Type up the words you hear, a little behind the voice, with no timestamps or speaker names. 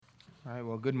All right,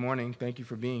 well, good morning. Thank you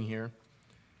for being here.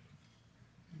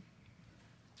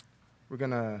 We're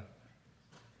going to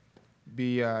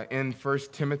be in 1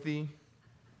 Timothy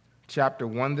chapter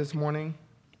 1 this morning,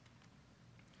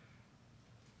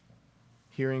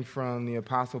 hearing from the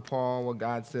Apostle Paul what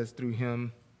God says through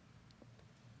him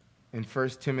in 1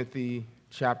 Timothy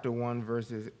chapter 1,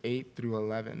 verses 8 through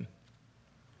 11.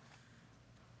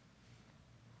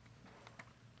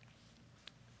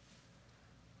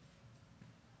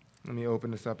 Let me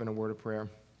open this up in a word of prayer.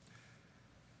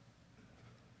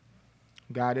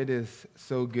 God, it is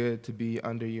so good to be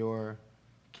under your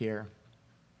care,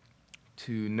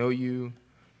 to know you,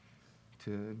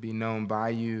 to be known by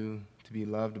you, to be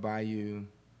loved by you.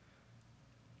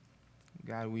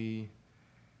 God, we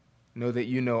know that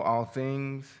you know all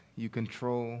things, you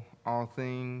control all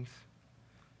things,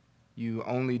 you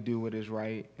only do what is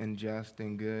right and just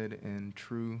and good and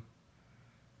true.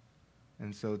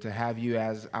 And so to have you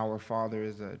as our Father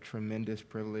is a tremendous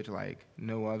privilege like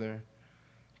no other.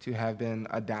 To have been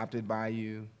adopted by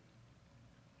you,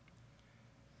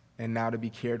 and now to be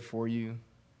cared for you,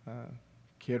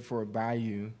 cared for by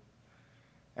you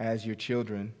as your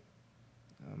children.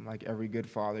 Like every good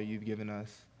father, you've given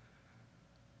us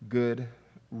good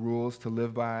rules to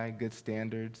live by, good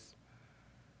standards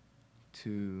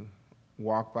to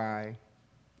walk by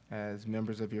as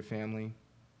members of your family.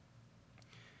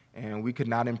 And we could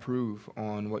not improve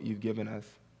on what you've given us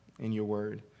in your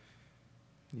word.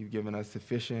 You've given us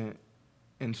sufficient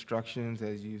instructions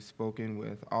as you've spoken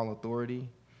with all authority.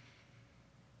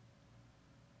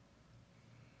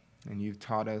 And you've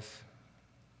taught us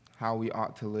how we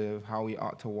ought to live, how we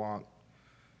ought to walk,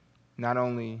 not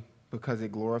only because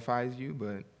it glorifies you,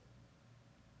 but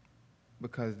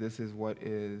because this is what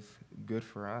is good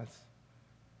for us.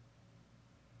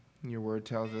 Your word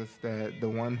tells us that the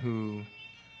one who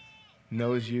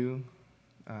knows you,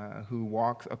 who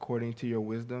walks according to your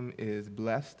wisdom is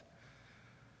blessed.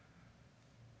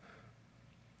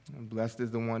 And blessed is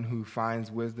the one who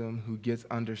finds wisdom, who gets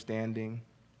understanding.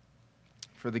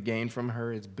 For the gain from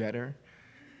her is better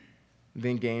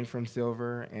than gain from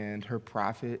silver, and her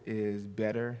profit is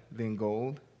better than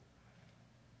gold.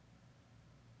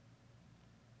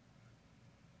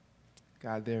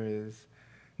 God, there is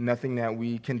nothing that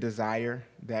we can desire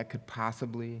that could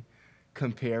possibly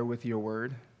compare with your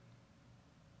word.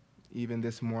 Even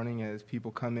this morning, as people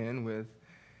come in with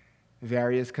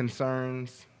various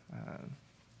concerns,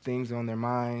 things on their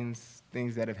minds,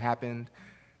 things that have happened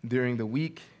during the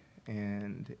week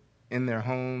and in their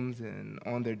homes and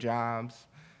on their jobs,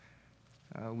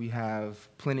 we have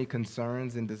plenty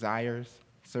concerns and desires,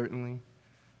 certainly,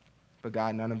 but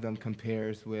God, none of them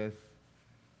compares with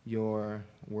your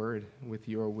word, with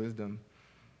your wisdom.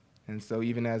 And so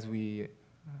even as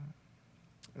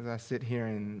I sit here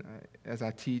and as I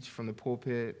teach from the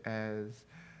pulpit, as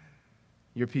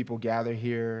your people gather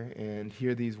here and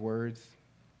hear these words,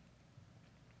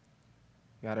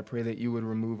 God, I pray that you would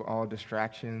remove all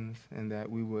distractions and that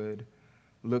we would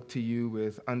look to you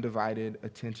with undivided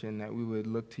attention, that we would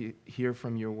look to hear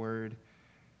from your word,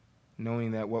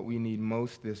 knowing that what we need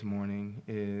most this morning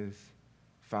is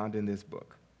found in this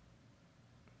book.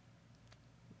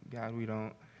 God, we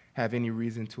don't have any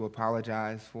reason to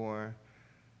apologize for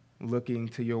looking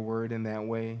to your word in that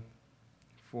way,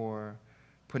 for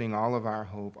putting all of our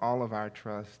hope, all of our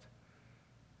trust,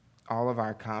 all of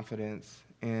our confidence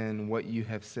in what you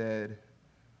have said.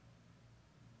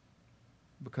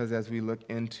 Because as we look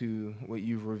into what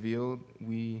you've revealed,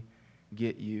 we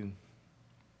get you.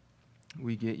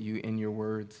 We get you in your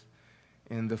words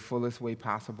in the fullest way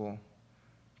possible.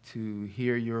 To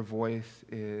hear your voice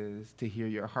is to hear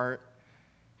your heart,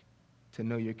 to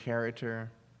know your character.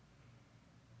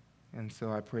 And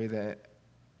so I pray that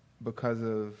because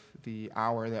of the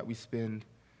hour that we spend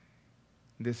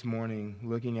this morning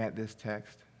looking at this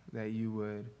text, that you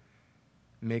would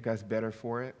make us better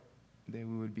for it, that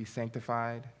we would be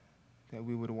sanctified, that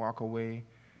we would walk away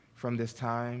from this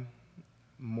time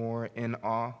more in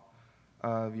awe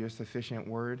of your sufficient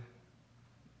word,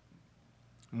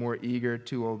 more eager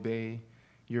to obey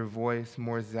your voice,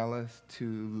 more zealous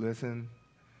to listen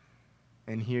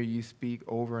and hear you speak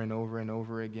over and over and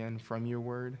over again from your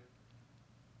word.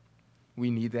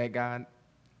 We need that, God.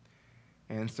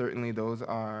 And certainly those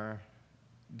are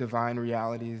divine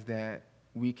realities that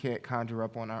we can't conjure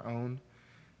up on our own.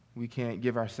 We can't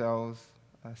give ourselves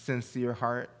a sincere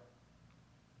heart,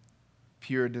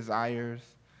 pure desires,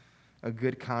 a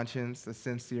good conscience, a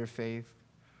sincere faith.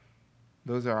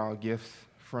 Those are all gifts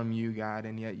from you, God,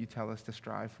 and yet you tell us to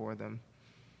strive for them.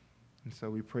 And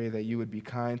so we pray that you would be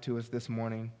kind to us this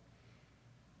morning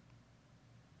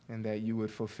and that you would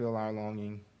fulfill our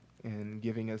longing and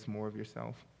giving us more of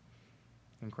yourself.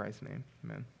 In Christ's name,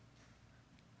 amen.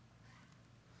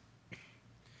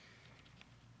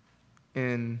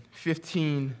 In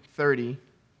 1530,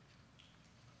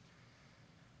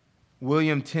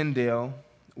 William Tyndale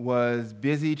was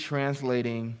busy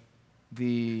translating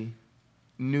the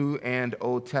New and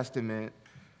Old Testament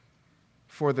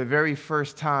for the very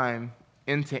first time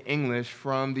into English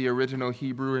from the original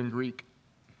Hebrew and Greek.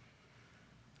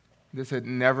 This had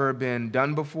never been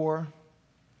done before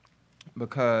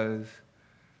because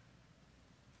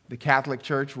the Catholic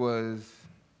Church was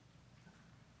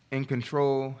in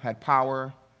control, had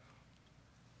power,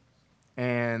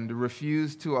 and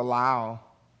refused to allow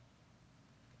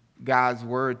God's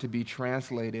word to be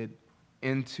translated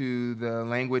into the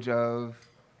language of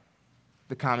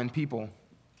the common people.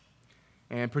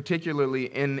 And particularly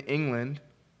in England,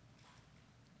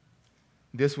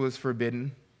 this was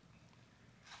forbidden.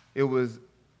 It was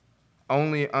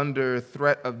only under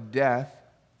threat of death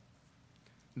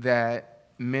that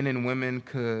men and women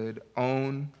could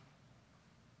own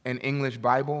an English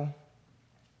Bible.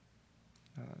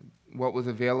 What was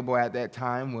available at that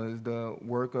time was the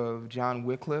work of John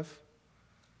Wycliffe.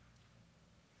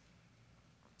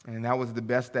 And that was the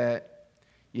best that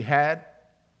you had.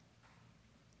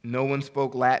 No one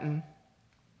spoke Latin.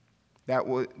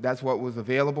 That's what was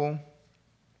available.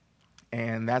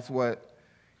 And that's what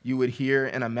you would hear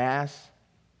in a mass.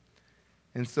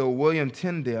 And so William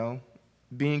Tyndale,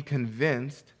 being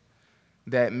convinced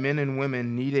that men and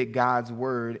women needed God's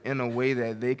word in a way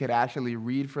that they could actually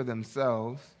read for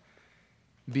themselves,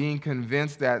 being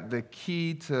convinced that the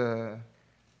key to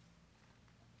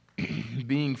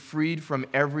being freed from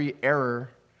every error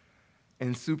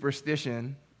and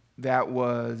superstition that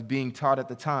was being taught at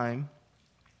the time,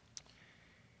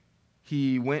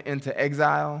 he went into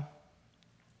exile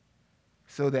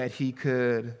so that he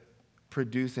could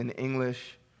produce an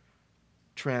English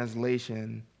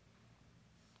translation.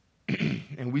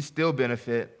 And we still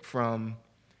benefit from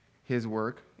his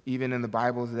work, even in the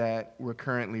Bibles that we're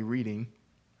currently reading.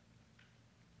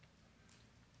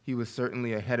 He was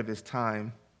certainly ahead of his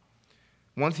time.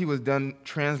 Once he was done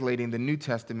translating the New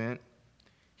Testament,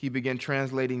 he began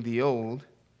translating the Old.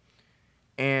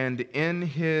 And in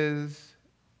his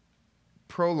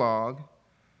prologue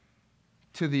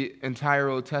to the entire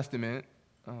Old Testament,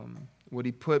 what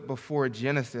he put before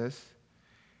Genesis,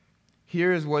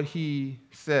 here is what he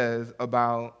says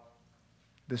about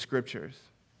the Scriptures.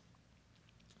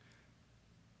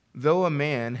 Though a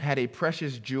man had a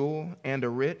precious jewel and a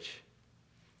rich,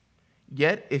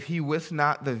 yet if he wist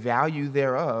not the value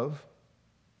thereof,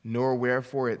 nor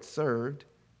wherefore it served,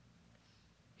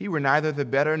 he were neither the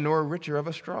better nor richer of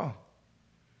a straw.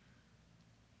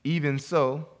 Even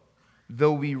so,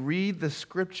 though we read the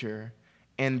Scripture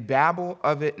and babble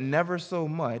of it never so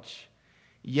much,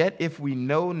 yet if we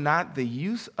know not the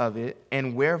use of it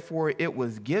and wherefore it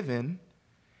was given,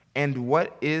 and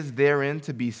what is therein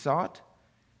to be sought,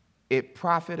 it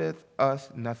profiteth us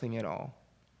nothing at all.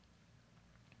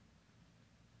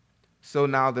 So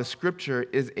now the Scripture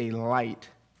is a light,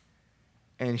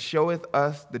 and showeth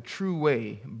us the true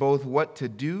way, both what to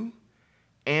do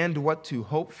and what to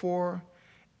hope for,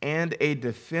 and a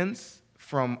defense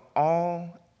from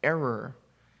all error,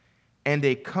 and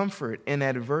a comfort in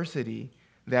adversity,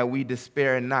 that we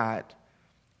despair not,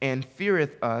 and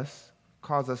feareth us,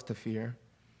 cause us to fear,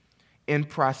 in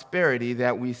prosperity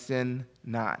that we sin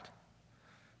not.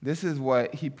 This is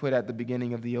what he put at the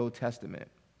beginning of the Old Testament.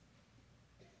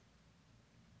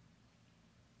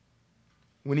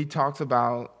 When he talks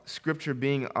about Scripture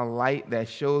being a light that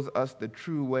shows us the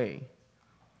true way,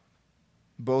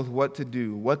 both what to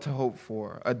do, what to hope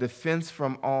for, a defense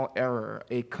from all error,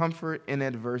 a comfort in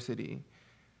adversity,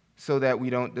 so that we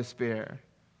don't despair.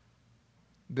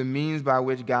 The means by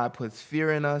which God puts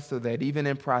fear in us so that even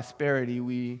in prosperity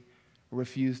we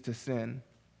refuse to sin.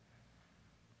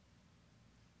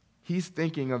 He's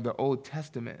thinking of the Old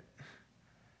Testament.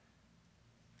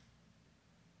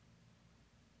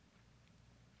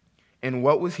 And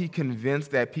what was he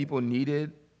convinced that people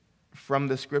needed from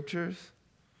the Scriptures?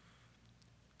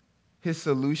 His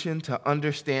solution to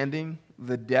understanding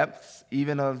the depths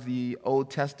even of the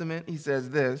Old Testament, he says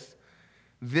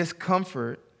this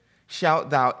comfort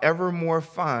shalt thou evermore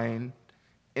find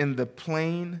in the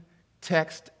plain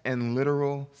text and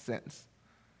literal sense.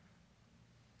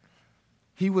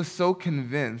 He was so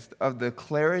convinced of the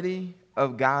clarity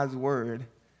of God's word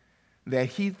that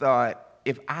he thought,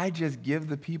 if I just give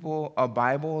the people a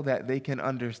Bible that they can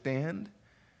understand,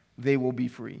 they will be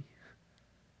free.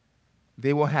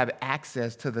 They will have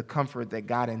access to the comfort that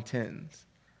God intends.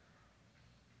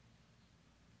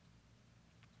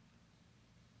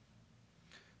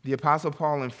 The Apostle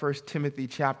Paul in 1 Timothy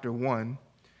chapter 1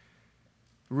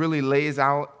 really lays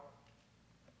out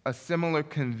a similar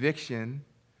conviction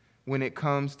when it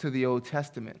comes to the Old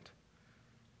Testament.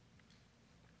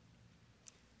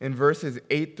 In verses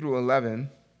 8 through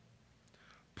 11,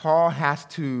 Paul has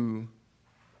to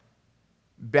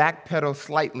backpedal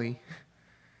slightly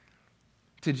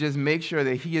to just make sure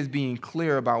that he is being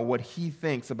clear about what he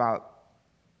thinks about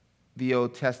the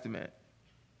Old Testament.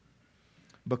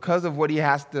 Because of what he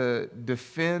has to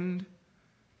defend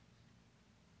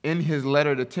in his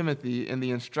letter to Timothy and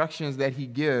the instructions that he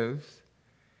gives,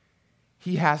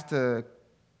 he has to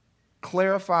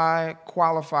clarify,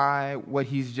 qualify what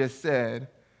he's just said,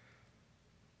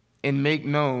 and make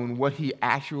known what he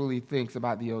actually thinks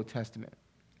about the Old Testament.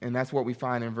 And that's what we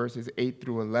find in verses 8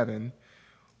 through 11.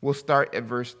 We'll start at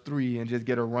verse 3 and just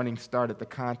get a running start at the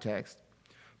context.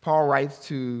 Paul writes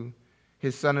to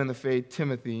his son in the faith,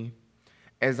 Timothy,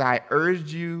 "As I urged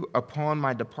you upon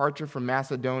my departure from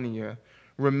Macedonia,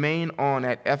 remain on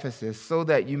at Ephesus so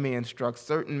that you may instruct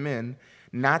certain men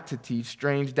not to teach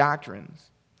strange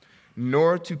doctrines,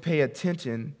 nor to pay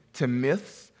attention to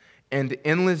myths and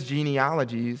endless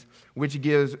genealogies which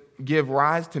give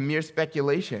rise to mere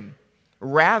speculation,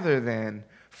 rather than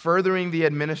furthering the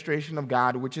administration of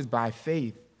God which is by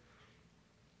faith.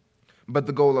 But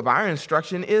the goal of our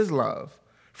instruction is love,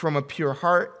 from a pure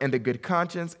heart and a good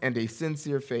conscience and a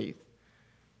sincere faith.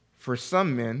 For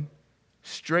some men,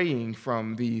 straying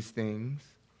from these things,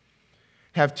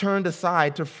 have turned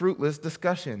aside to fruitless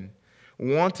discussion,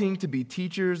 wanting to be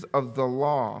teachers of the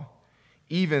law,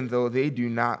 even though they do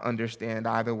not understand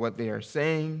either what they are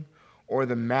saying or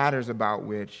the matters about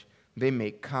which they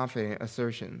make confident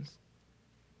assertions.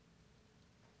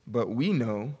 But we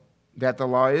know that the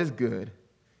law is good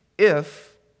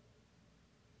if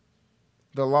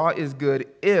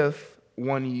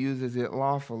one uses it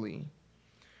lawfully,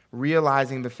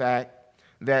 realizing the fact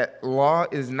that law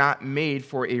is not made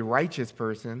for a righteous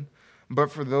person,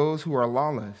 but for those who are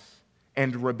lawless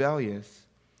and rebellious,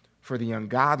 for the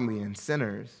ungodly and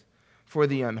sinners, for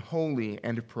the unholy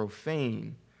and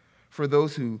profane, for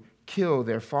those who kill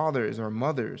their fathers or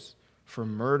mothers, for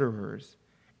murderers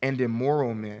and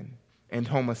immoral men and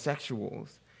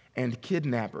homosexuals and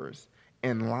kidnappers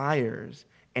and liars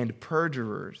and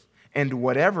perjurers and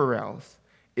whatever else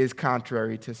is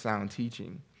contrary to sound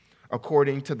teaching,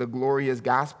 according to the glorious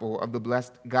gospel of the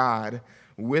blessed God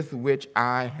with which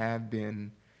I have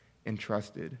been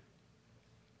entrusted."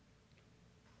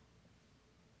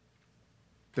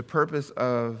 The purpose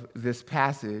of this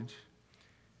passage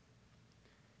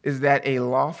is that a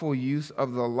lawful use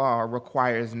of the law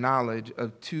requires knowledge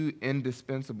of two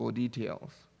indispensable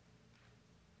details.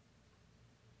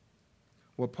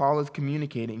 What Paul is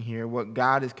communicating here, what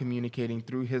God is communicating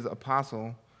through his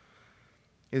apostle,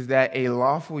 is that a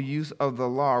lawful use of the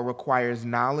law requires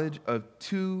knowledge of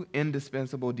two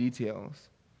indispensable details.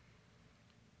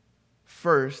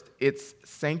 First, its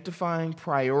sanctifying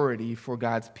priority for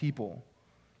God's people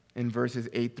in verses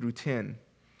 8 through 10.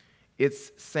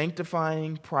 Its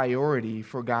sanctifying priority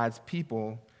for God's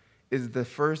people is the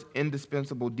first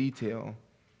indispensable detail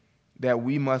that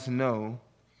we must know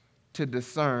to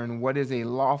discern what is a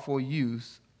lawful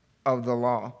use of the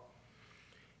law.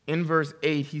 In verse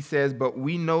 8, he says, "But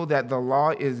we know that the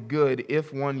law is good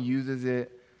if one uses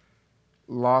it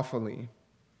lawfully."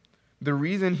 The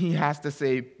reason he has to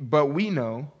say, "but we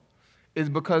know," is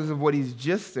because of what he's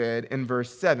just said in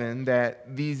verse 7,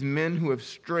 that these men who have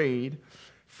strayed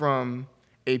from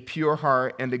a pure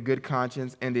heart and a good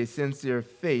conscience and a sincere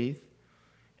faith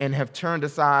and have turned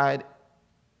aside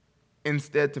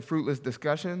instead to fruitless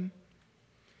discussion,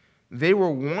 they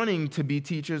were wanting to be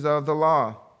teachers of the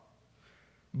law.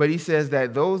 But he says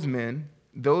that those men,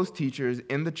 those teachers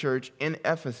in the church in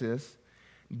Ephesus,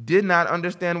 did not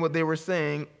understand what they were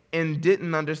saying and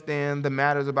didn't understand the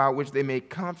matters about which they made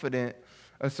confident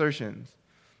assertions.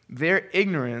 Their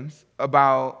ignorance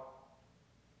about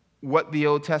what the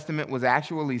Old Testament was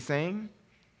actually saying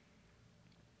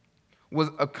was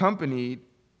accompanied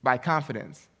by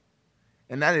confidence.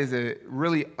 And that is a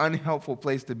really unhelpful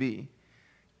place to be.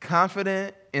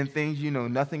 Confident in things you know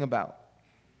nothing about.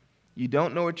 You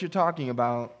don't know what you're talking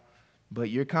about, but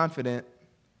you're confident.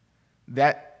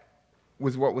 That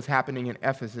was what was happening in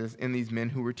Ephesus in these men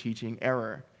who were teaching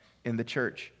error in the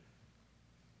church.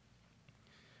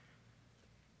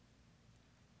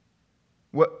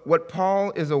 What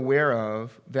Paul is aware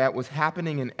of that was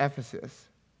happening in Ephesus,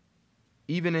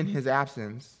 even in his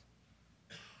absence,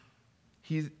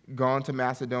 he's gone to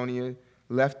Macedonia,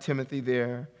 left Timothy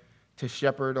there to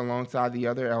shepherd alongside the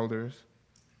other elders.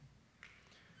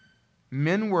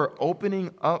 Men were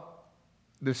opening up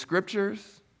the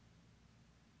scriptures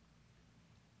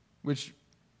which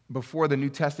before the New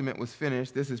Testament was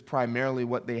finished, this is primarily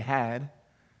what they had,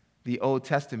 the Old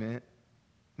Testament.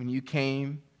 When you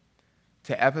came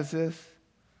to Ephesus,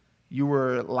 you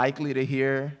were likely to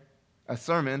hear a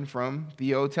sermon from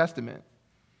the Old Testament.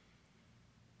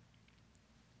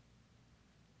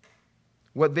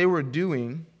 What they were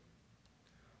doing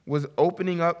was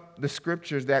opening up the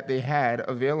scriptures that they had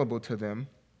available to them.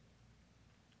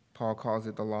 Paul calls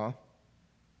it the law.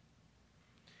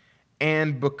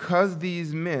 And because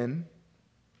these men,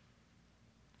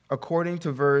 according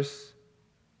to verse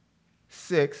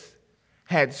 6,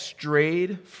 had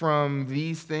strayed from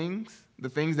these things, the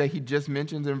things that he just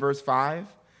mentioned in verse 5,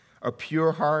 a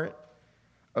pure heart,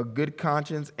 a good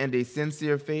conscience, and a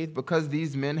sincere faith, because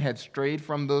these men had strayed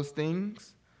from those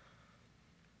things,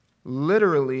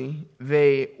 literally,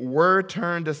 they were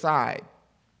turned aside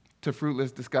to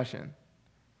fruitless discussion.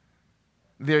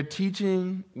 Their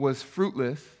teaching was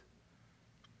fruitless.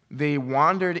 They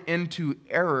wandered into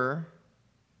error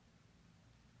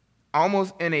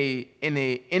almost in a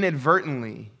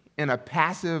inadvertently, in a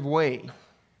passive way,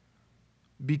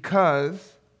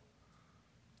 because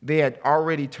they had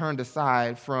already turned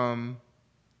aside from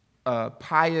a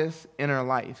pious inner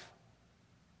life.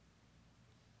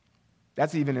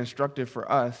 That's even instructive for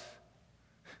us.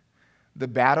 The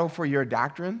battle for your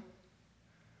doctrine,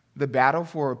 the battle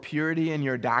for purity in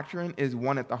your doctrine is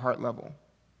won at the heart level.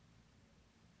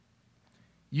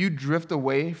 You drift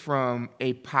away from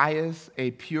a pious,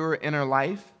 a pure inner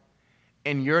life,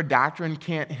 and your doctrine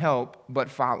can't help but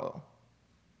follow.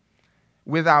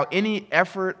 Without any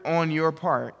effort on your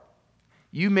part,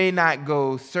 you may not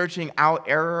go searching out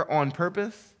error on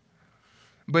purpose,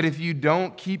 but if you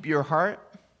don't keep your heart,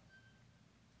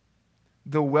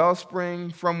 the wellspring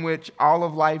from which all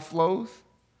of life flows,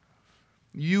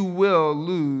 you will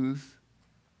lose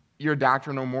your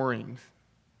doctrinal moorings.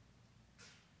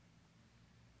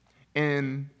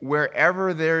 And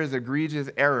wherever there is egregious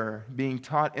error being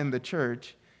taught in the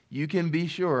church, you can be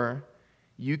sure,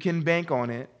 you can bank on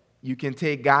it, you can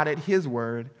take God at His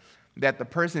word, that the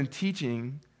person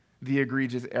teaching the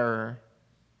egregious error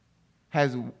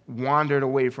has wandered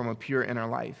away from a pure inner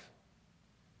life.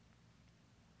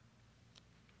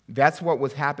 That's what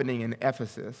was happening in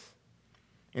Ephesus.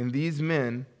 And these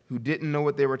men who didn't know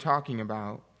what they were talking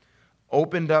about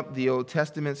opened up the Old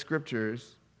Testament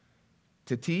scriptures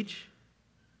to teach.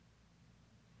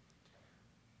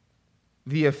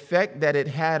 The effect that it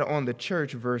had on the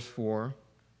church, verse 4,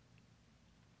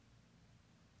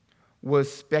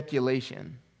 was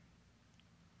speculation.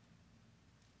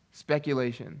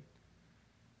 Speculation.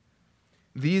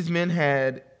 These men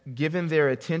had given their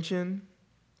attention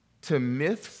to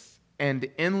myths and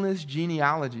endless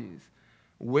genealogies.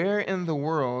 Where in the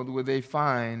world would they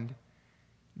find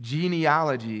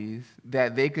genealogies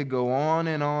that they could go on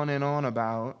and on and on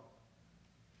about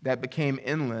that became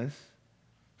endless,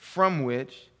 from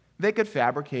which they could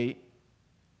fabricate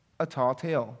a tall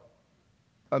tale,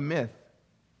 a myth?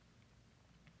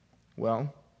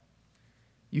 Well,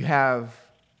 you have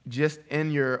just in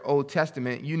your Old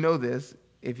Testament, you know this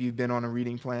if you've been on a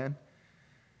reading plan,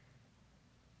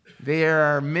 there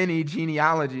are many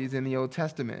genealogies in the Old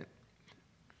Testament.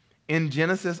 In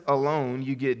Genesis alone,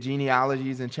 you get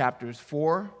genealogies in chapters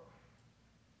 4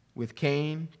 with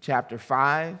Cain, chapter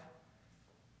 5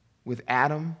 with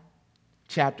Adam,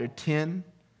 chapter 10,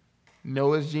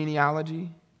 Noah's genealogy,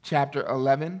 chapter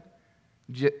 11,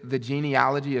 the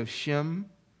genealogy of Shem,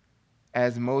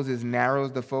 as Moses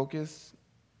narrows the focus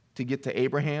to get to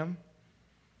Abraham.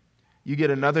 You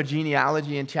get another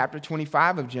genealogy in chapter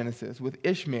 25 of Genesis with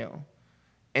Ishmael,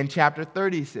 and chapter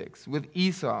 36 with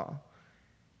Esau,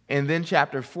 and then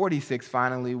chapter 46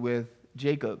 finally with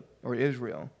Jacob or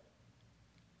Israel.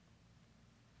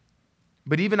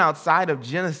 But even outside of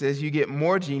Genesis, you get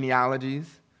more genealogies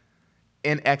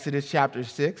in Exodus chapter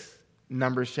 6,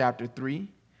 Numbers chapter 3.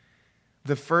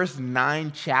 The first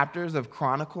 9 chapters of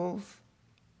Chronicles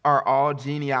are all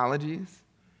genealogies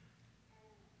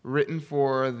written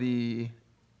for the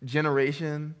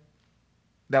generation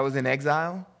that was in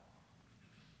exile.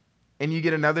 And you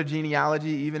get another genealogy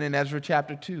even in Ezra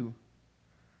chapter 2.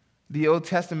 The Old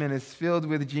Testament is filled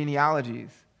with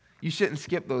genealogies. You shouldn't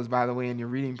skip those, by the way, in your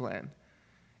reading plan.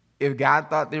 If God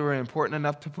thought they were important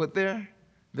enough to put there,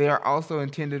 they are also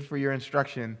intended for your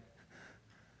instruction.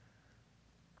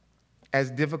 As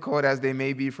difficult as they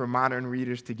may be for modern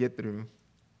readers to get through,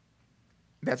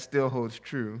 that still holds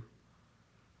true.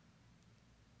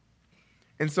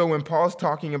 And so when Paul's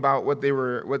talking about what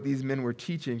these men were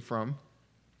teaching from,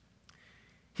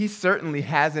 he certainly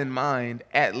has in mind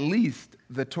at least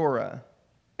the Torah,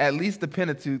 at least the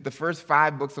Pentateuch, the first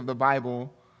 5 books of the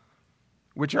Bible,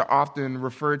 which are often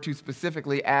referred to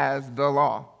specifically as the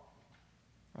law.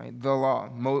 Right? The law.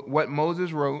 What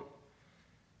Moses wrote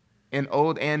in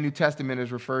Old and New Testament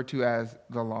is referred to as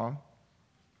the law.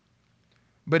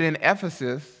 But in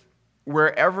Ephesus,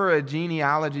 wherever a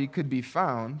genealogy could be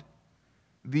found,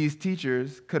 these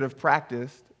teachers could have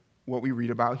practiced what we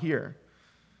read about here.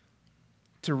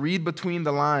 To read between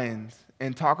the lines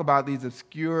and talk about these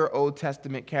obscure Old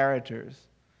Testament characters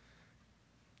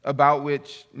about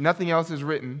which nothing else is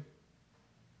written,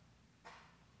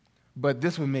 but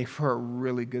this would make for a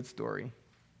really good story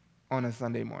on a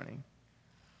Sunday morning.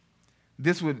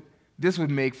 This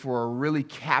would make for a really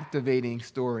captivating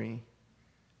story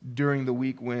during the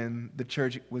week when the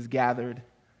church was gathered.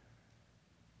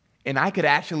 And I could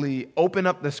actually open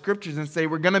up the scriptures and say,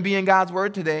 we're going to be in God's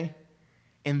word today,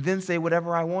 and then say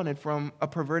whatever I wanted from a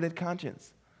perverted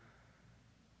conscience.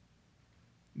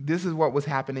 This is what was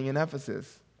happening in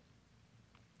Ephesus.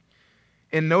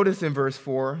 And notice in verse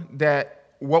 4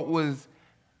 that what was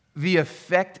the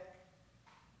effect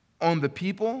on the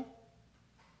people?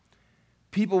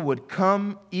 People would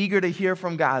come eager to hear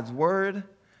from God's word.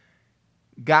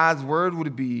 God's word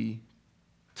would be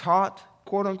taught,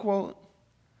 quote unquote.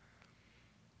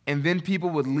 And then people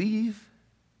would leave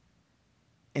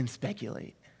and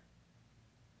speculate.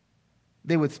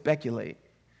 They would speculate.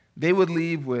 They would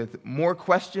leave with more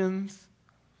questions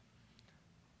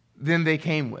than they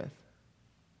came with.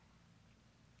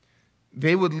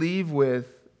 They would leave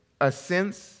with a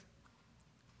sense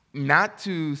not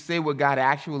to say what God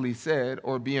actually said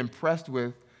or be impressed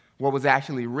with what was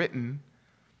actually written,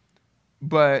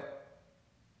 but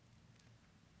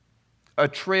a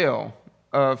trail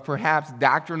of perhaps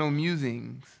doctrinal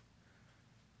musings,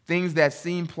 things that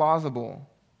seem plausible,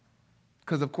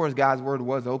 because of course God's word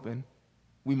was open.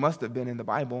 We must have been in the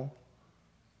Bible.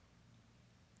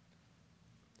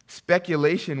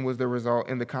 Speculation was the result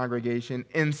in the congregation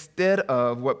instead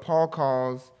of what Paul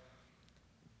calls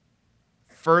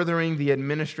furthering the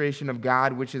administration of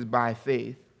God, which is by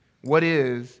faith. What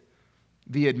is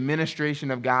the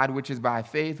administration of God, which is by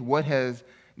faith? What has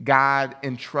God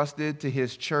entrusted to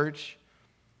his church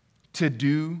to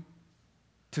do,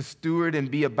 to steward and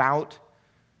be about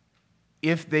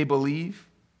if they believe,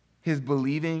 his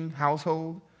believing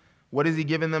household? What has he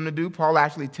given them to do? Paul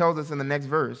actually tells us in the next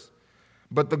verse.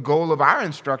 But the goal of our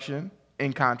instruction,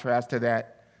 in contrast to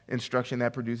that instruction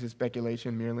that produces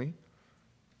speculation merely,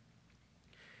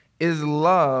 is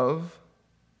love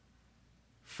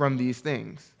from these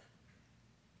things.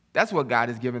 That's what God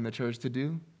has given the church to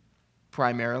do,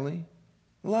 primarily.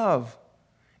 Love.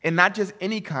 And not just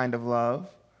any kind of love,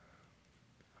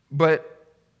 but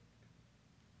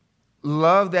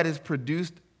love that is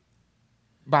produced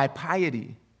by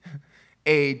piety,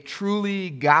 a truly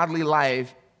godly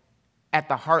life at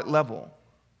the heart level,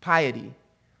 piety.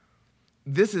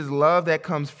 This is love that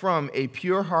comes from a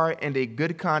pure heart and a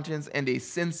good conscience and a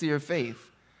sincere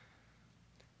faith.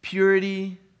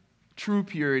 Purity, true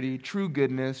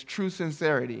goodness, true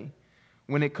sincerity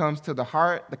when it comes to the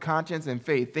heart, the conscience, and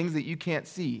faith, things that you can't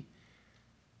see.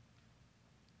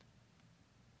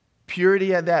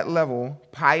 Purity at that level,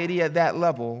 piety at that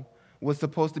level, was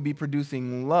supposed to be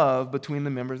producing love between the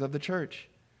members of the church.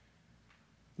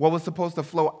 What was supposed to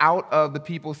flow out of the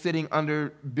people sitting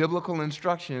under biblical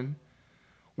instruction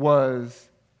was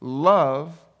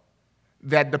love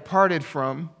that departed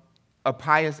from a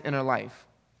pious inner life.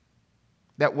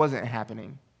 That wasn't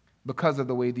happening because of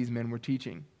the way these men were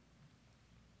teaching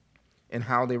and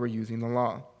how they were using the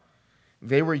law.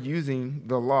 They were using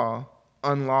the law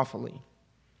unlawfully.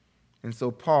 And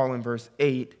so Paul in verse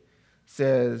 8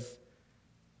 says,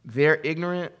 they're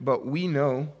ignorant, but we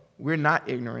know we're not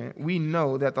ignorant. We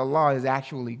know that the law is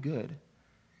actually good.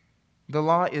 The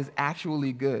law is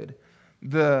actually good.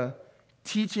 The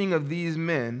teaching of these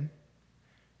men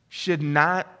should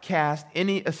not cast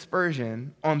any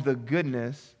aspersion on the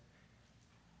goodness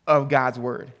of God's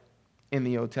word in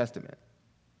the Old Testament.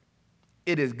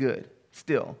 It is good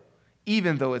still,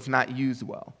 even though it's not used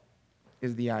well,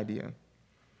 is the idea.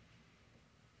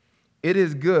 It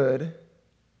is good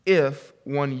if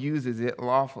one uses it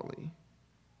lawfully.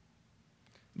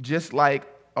 Just like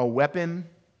a weapon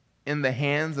in the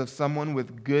hands of someone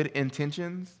with good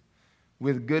intentions,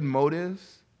 with good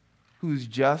motives, who's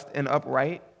just and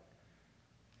upright,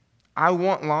 I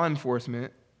want law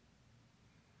enforcement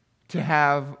to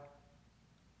have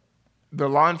the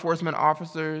law enforcement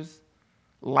officers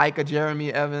like a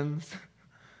Jeremy Evans,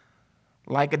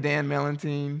 like a Dan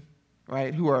Mellentine,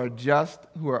 right, who are just,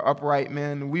 who are upright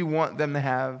men. We want them to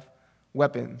have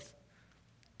weapons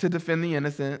to defend the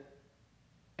innocent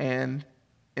and,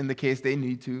 in the case they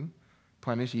need to,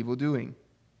 punish evil doing.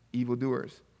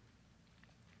 evildoers.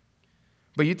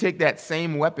 But you take that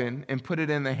same weapon and put it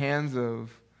in the hands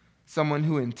of someone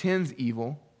who intends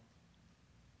evil,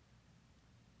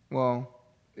 well,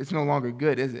 it's no longer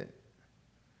good, is it?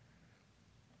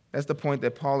 That's the point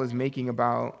that Paul is making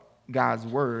about God's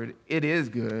word. It is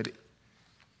good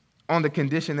on the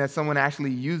condition that someone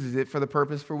actually uses it for the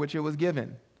purpose for which it was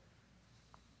given.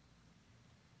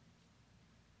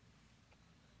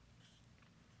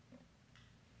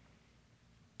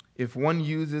 If one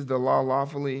uses the law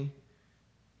lawfully,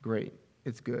 great,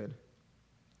 it's good.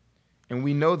 And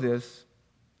we know this,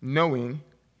 knowing,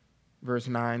 verse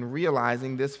 9,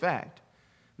 realizing this fact,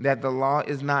 that the law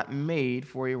is not made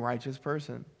for a righteous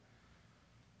person.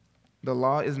 The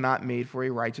law is not made for a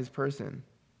righteous person.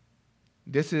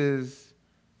 This is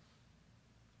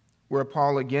where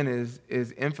Paul again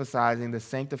is emphasizing the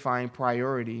sanctifying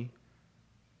priority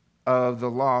of the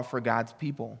law for God's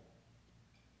people.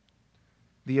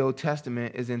 The Old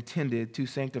Testament is intended to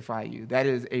sanctify you. That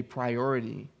is a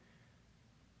priority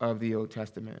of the Old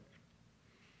Testament.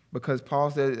 Because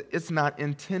Paul says it's not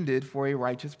intended for a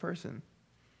righteous person.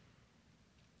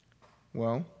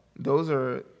 Well, those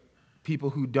are people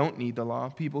who don't need the law,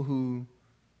 people who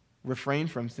refrain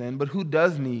from sin, but who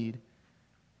does need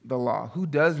the law? Who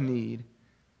does need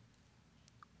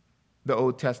the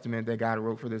Old Testament that God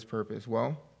wrote for this purpose?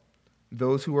 Well,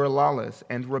 those who are lawless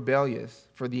and rebellious,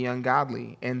 for the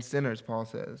ungodly and sinners, Paul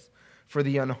says, for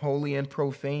the unholy and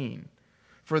profane,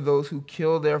 for those who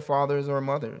kill their fathers or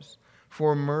mothers,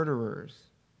 for murderers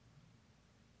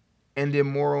and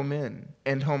immoral men,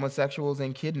 and homosexuals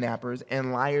and kidnappers,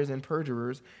 and liars and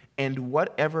perjurers, and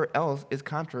whatever else is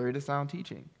contrary to sound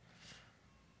teaching.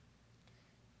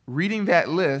 Reading that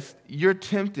list, you're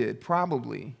tempted,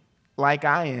 probably, like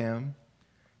I am,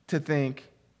 to think,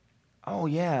 oh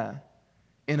yeah,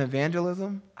 in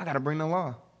evangelism, I got to bring the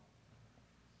law.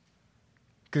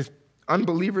 Because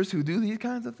unbelievers who do these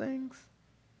kinds of things,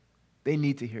 they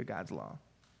need to hear God's law.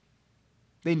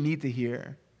 They need to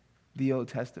hear the Old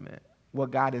Testament,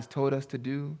 what God has told us to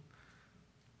do,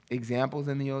 examples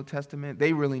in the Old Testament.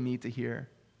 They really need to hear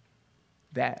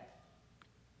that.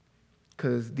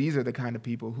 Because these are the kind of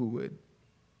people who would,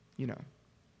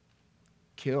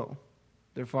 kill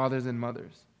their fathers and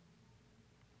mothers.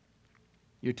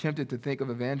 You're tempted to think of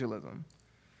evangelism.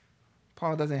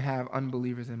 Paul doesn't have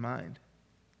unbelievers in mind,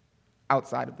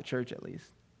 outside of the church at least.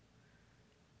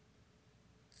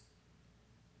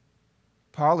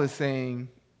 Paul is saying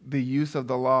the use of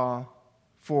the law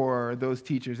for those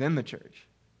teachers in the church.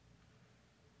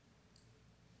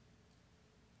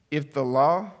 If the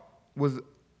law was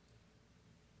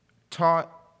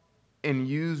taught and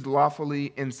used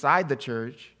lawfully inside the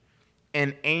church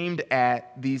and aimed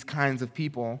at these kinds of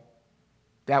people,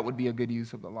 that would be a good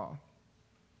use of the law.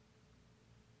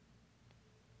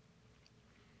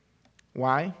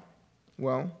 Why?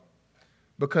 Well,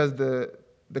 because the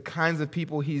kinds of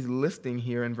people he's listing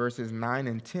here in verses 9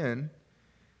 and 10,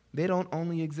 they don't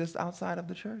only exist outside of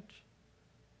the church.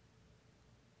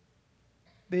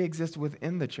 They exist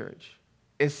within the church,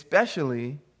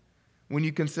 especially when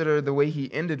you consider the way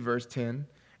he ended verse 10,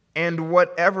 and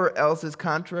whatever else is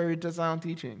contrary to sound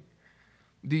teaching.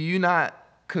 Do you not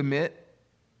commit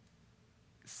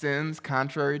sins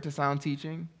contrary to sound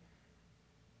teaching?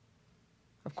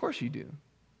 Of course you do.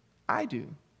 I do.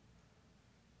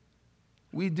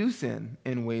 We do sin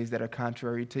in ways that are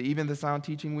contrary to even the sound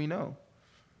teaching we know.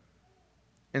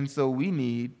 And so we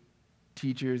need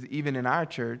teachers, even in our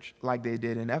church, like they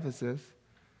did in Ephesus,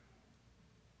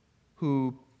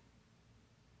 who,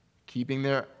 keeping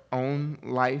their own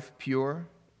life pure,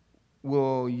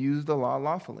 will use the law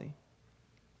lawfully.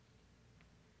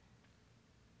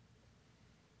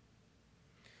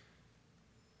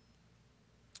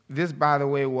 This, by the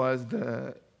way, was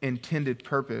the intended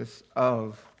purpose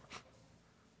of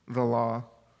the law,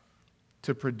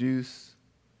 to produce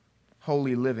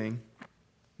holy living.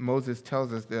 Moses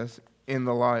tells us this in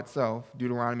the law itself,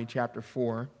 Deuteronomy chapter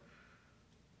 4.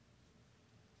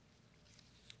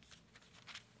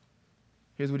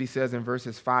 Here's what he says in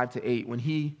verses 5 to 8. When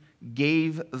he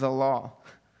gave the law,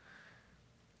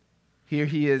 here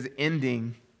he is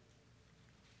ending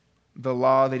the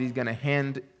law that he's going to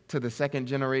hand to the second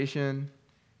generation.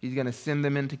 He's going to send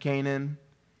them into Canaan.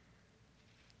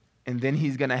 And then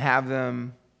he's going to have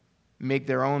them make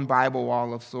their own Bible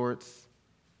wall of sorts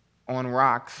on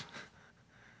rocks,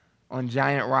 on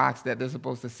giant rocks that they're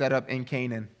supposed to set up in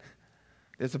Canaan.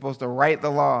 They're supposed to write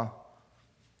the law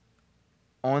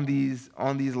on these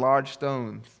large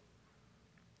stones.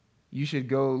 You should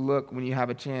go look when you have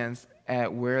a chance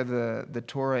at where the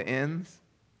Torah ends,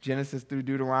 Genesis through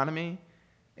Deuteronomy,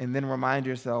 And then remind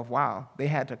yourself, wow, they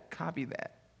had to copy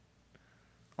that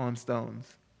on stones.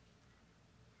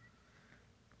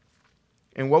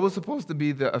 And what was supposed to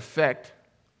be the effect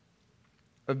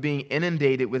of being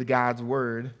inundated with God's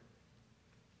word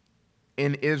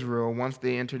in Israel once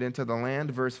they entered into the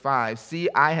land? Verse 5, see,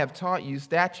 I have taught you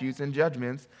statutes and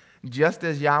judgments, just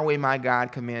as Yahweh my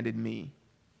God commanded me,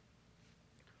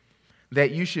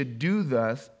 that you should do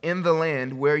thus in the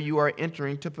land where you are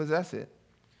entering to possess it.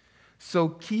 So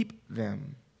keep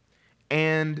them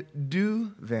and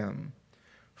do them,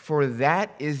 for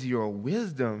that is your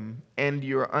wisdom and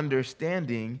your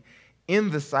understanding in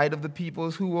the sight of the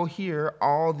peoples who will hear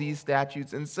all these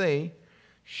statutes and say,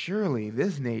 surely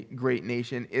this great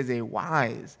nation is a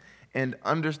wise and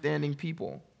understanding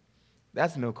people.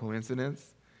 That's no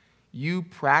coincidence. You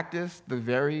practice the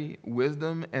very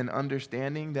wisdom and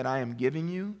understanding that I am giving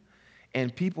you,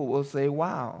 and people will say,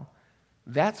 wow,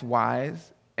 that's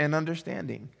wise and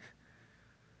understanding.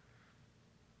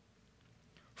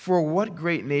 For what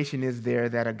great nation is there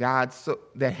that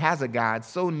has a God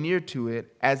so near to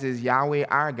it as is Yahweh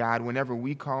our God whenever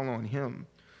we call on him?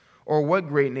 Or what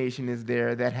great nation is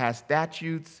there that has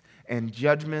statutes and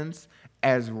judgments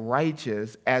as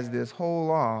righteous as this whole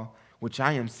law which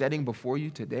I am setting before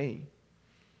you today?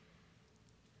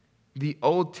 The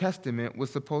Old Testament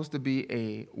was supposed to be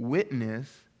a witness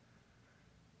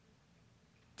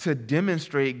to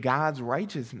demonstrate God's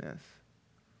righteousness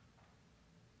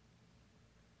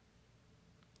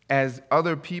as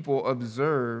other people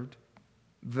observed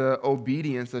the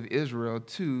obedience of Israel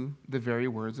to the very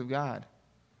words of God.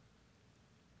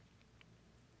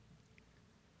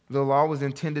 The law was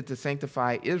intended to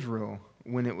sanctify Israel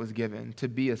when it was given, to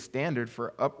be a standard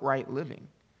for upright living.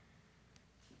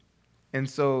 And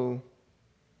so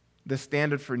the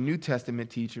standard for New Testament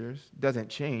teachers doesn't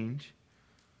change.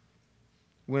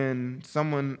 When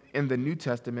someone in the New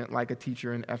Testament, like a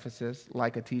teacher in Ephesus,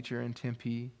 like a teacher in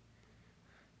Tempe,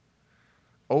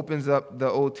 opens up the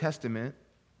Old Testament,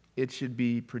 it should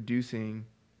be producing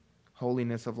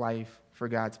holiness of life for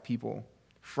God's people,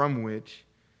 from which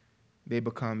they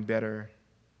become better,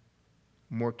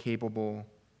 more capable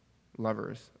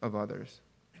lovers of others.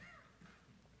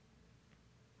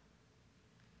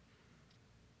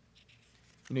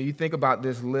 You know, you think about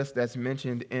this list that's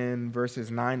mentioned in verses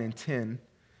 9 and 10.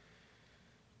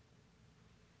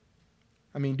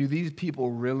 I mean, do these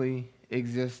people really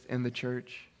exist in the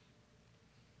church?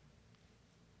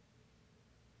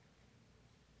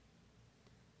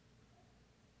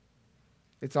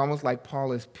 It's almost like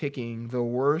Paul is picking the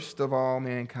worst of all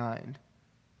mankind.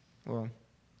 Well,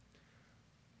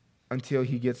 until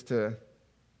he gets to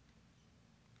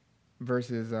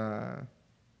verses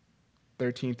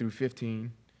 13 through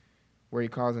 15, where he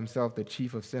calls himself the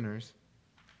chief of sinners.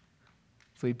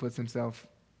 So he puts himself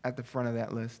at the front of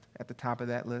that list, at the top of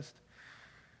that list.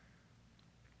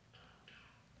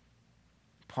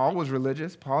 Paul was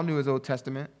religious. Paul knew his Old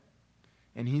Testament,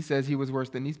 and he says he was worse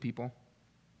than these people.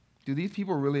 Do these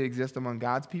people really exist among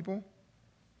God's people,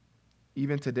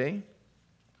 even today?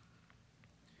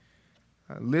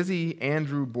 Lizzie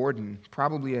Andrew Borden,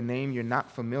 probably a name you're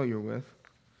not familiar with.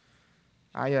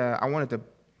 I wanted to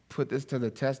put this to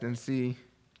the test and see,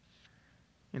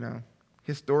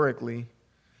 historically,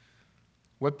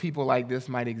 what people like this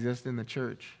might exist in the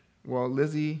church. Well,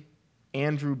 Lizzie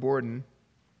Andrew Borden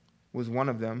was one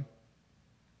of them.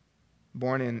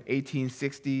 Born in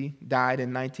 1860, died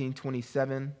in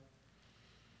 1927.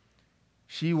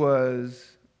 She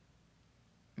was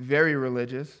very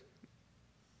religious,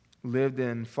 lived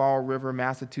in Fall River,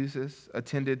 Massachusetts,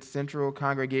 attended Central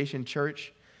Congregation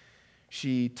Church.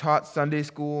 She taught Sunday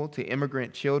school to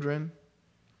immigrant children.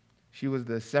 She was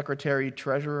the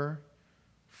secretary-treasurer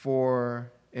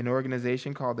for an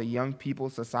organization called the Young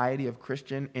People's Society of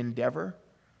Christian Endeavor.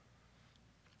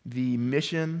 The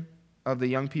mission of the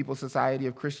Young People's Society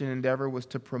of Christian Endeavor was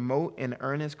to promote an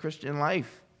earnest Christian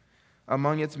life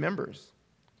among its members,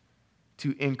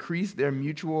 to increase their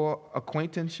mutual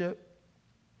acquaintanceship,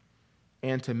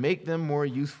 and to make them more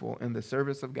useful in the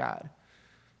service of God.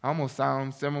 Almost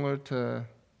sounds similar to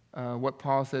what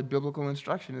Paul said biblical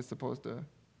instruction is supposed to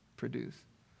produce.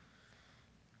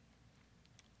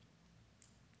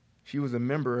 She was a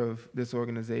member of this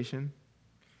organization,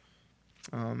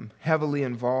 heavily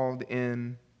involved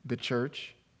in the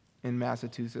church in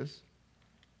Massachusetts.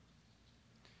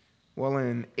 Well,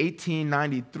 in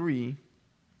 1893,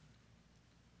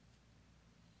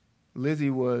 Lizzie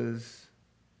was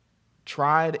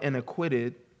tried and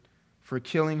acquitted for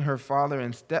killing her father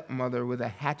and stepmother with a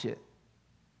hatchet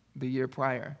the year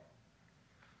prior.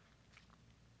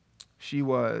 She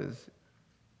was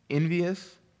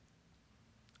envious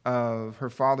of her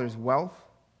father's wealth,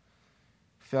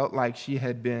 felt like she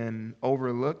had been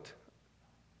overlooked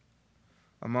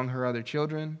among her other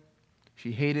children.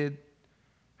 She hated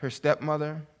her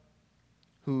stepmother,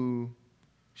 who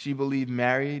she believed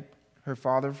married her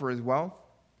father for his wealth.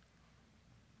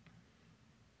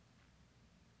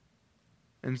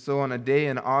 And so on a day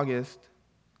in August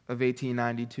of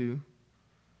 1892,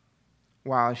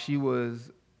 while she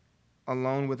was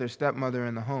alone with her stepmother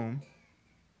in the home,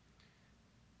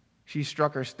 she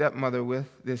struck her stepmother with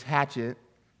this hatchet,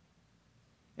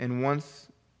 and once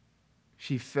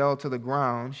she fell to the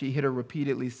ground, she hit her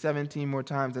repeatedly 17 more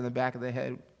times in the back of the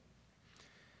head.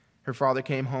 Her father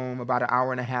came home about an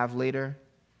hour and a half later,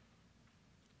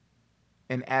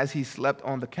 and as he slept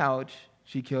on the couch,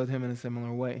 she killed him in a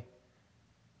similar way.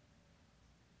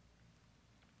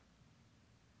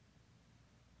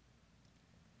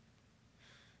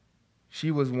 She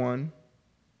was one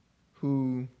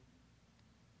who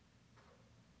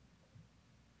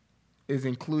is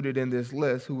included in this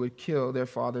list who would kill their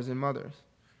fathers and mothers.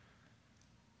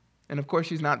 And of course,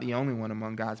 she's not the only one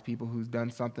among God's people who's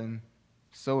done something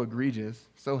so egregious,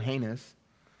 so heinous.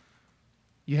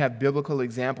 You have biblical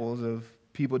examples of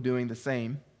people doing the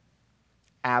same.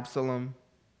 Absalom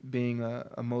being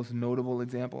a most notable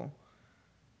example.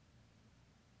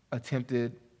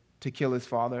 Attempted to kill his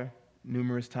father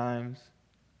numerous times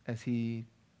as he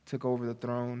took over the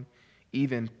throne,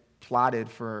 even plotted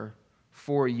for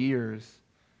 4 years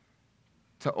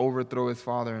to overthrow his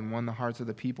father and won the hearts of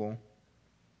the people.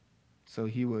 So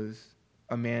he was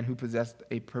a man who possessed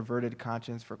a perverted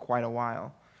conscience for quite a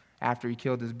while. After he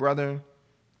killed his brother,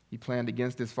 he planned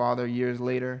against his father years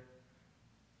later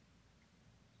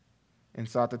and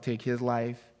sought to take his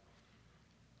life.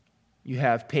 You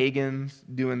have pagans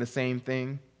doing the same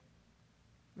thing.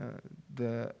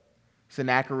 The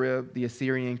Sennacherib, the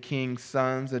Assyrian king's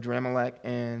sons, Adramelech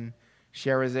and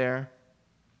Sharezer,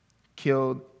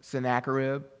 killed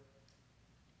Sennacherib.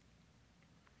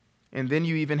 And then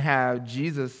you even have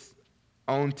Jesus'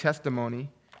 own testimony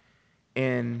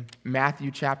in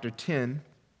Matthew chapter 10,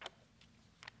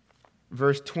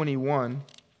 verse 21,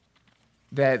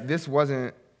 that this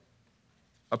wasn't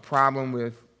a problem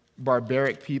with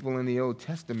barbaric people in the Old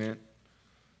Testament,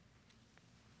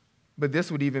 but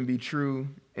this would even be true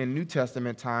in New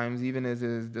Testament times, even as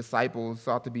his disciples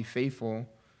sought to be faithful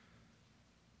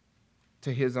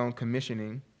to his own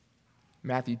commissioning.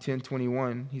 Matthew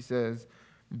 10:21, he says,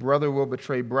 "Brother will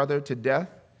betray brother to death,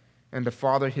 and the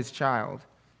father his child,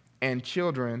 and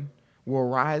children will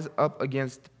rise up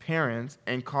against parents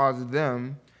and cause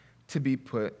them to be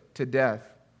put to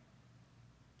death.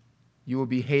 You will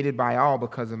be hated by all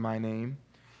because of my name,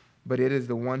 but it is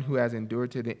the one who has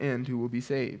endured to the end who will be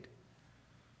saved."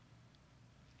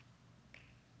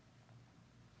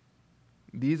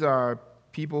 These are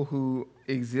people who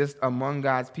exist among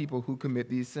God's people who commit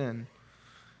these sins.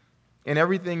 And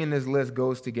everything in this list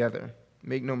goes together.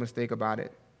 Make no mistake about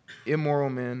it. Immoral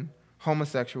men,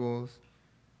 homosexuals,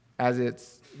 as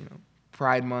it's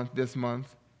Pride Month this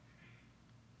month.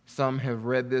 Some have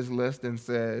read this list and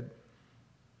said,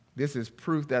 this is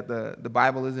proof that the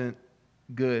Bible isn't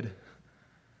good,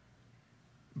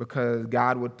 because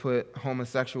God would put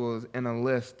homosexuals in a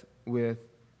list with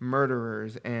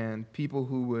murderers and people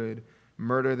who would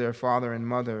murder their father and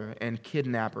mother and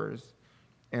kidnappers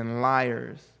and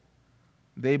liars.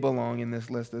 They belong in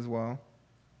this list as well.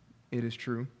 It is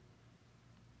true.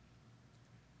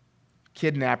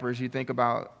 Kidnappers, you think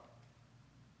about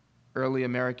early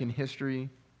American history.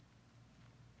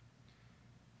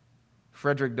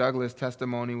 Frederick Douglass'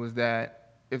 testimony was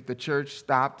that if the church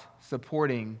stopped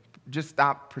supporting, just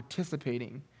stopped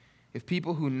participating, if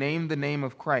people who named the name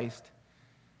of Christ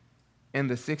in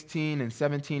the 16 and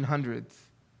 1700s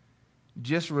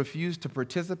just refused to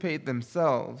participate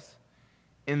themselves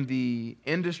in the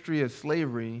industry of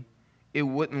slavery, it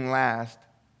wouldn't last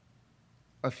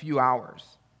a few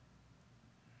hours.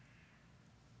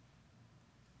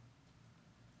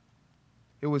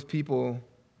 It was people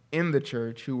in the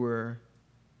church who were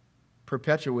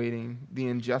perpetuating the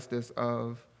injustice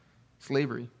of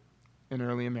slavery in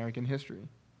early American history.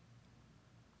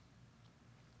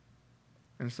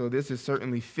 And so this is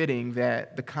certainly fitting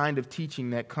that the kind of teaching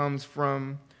that comes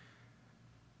from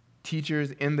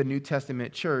teachers in the New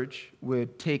Testament church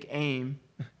would take aim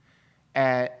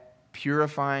at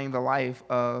purifying the life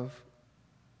of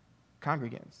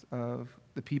congregants, of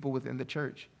the people within the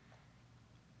church.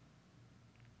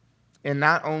 And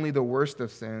not only the worst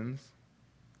of sins,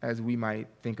 as we might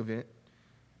think of it,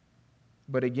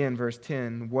 but again, verse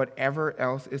 10, whatever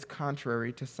else is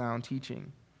contrary to sound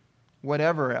teaching.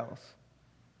 Whatever else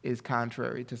is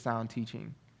contrary to sound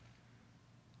teaching.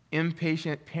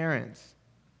 Impatient parents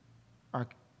are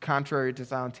contrary to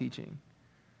sound teaching.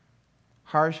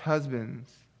 Harsh husbands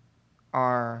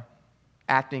are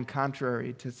acting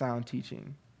contrary to sound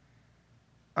teaching.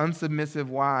 Unsubmissive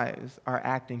wives are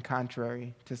acting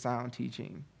contrary to sound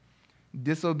teaching.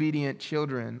 Disobedient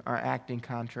children are acting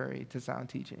contrary to sound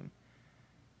teaching.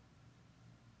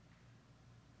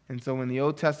 And so when the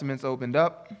Old Testament's opened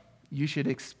up, you should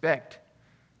expect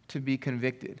to be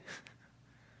convicted.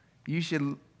 You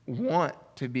should want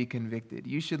to be convicted.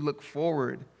 You should look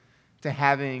forward to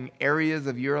having areas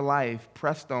of your life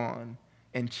pressed on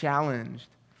and challenged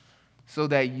so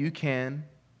that you can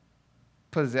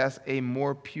possess a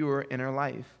more pure inner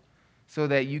life, so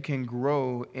that you can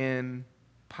grow in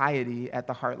piety at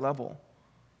the heart level.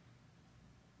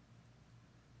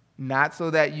 Not so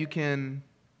that you can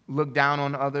look down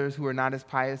on others who are not as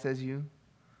pious as you,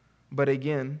 but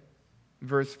again,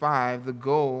 verse 5, the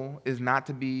goal is not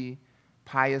to be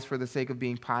pious for the sake of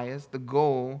being pious. The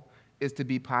goal is to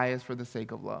be pious for the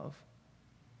sake of love.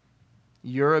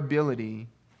 Your ability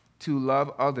to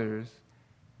love others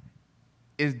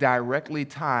is directly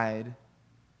tied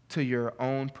to your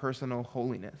own personal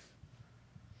holiness.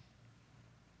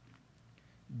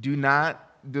 Do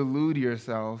not delude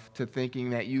yourself to thinking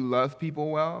that you love people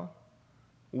well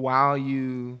while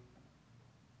you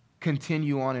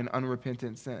continue on in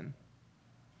unrepentant sin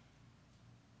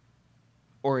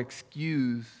or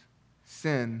excuse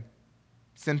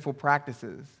sinful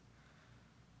practices.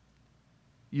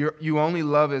 You only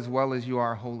love as well as you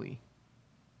are holy.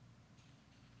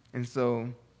 And so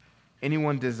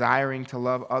anyone desiring to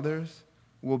love others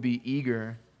will be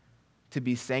eager to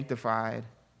be sanctified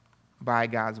by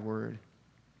God's word.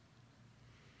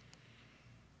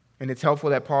 And it's helpful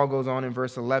that Paul goes on in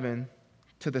verse 11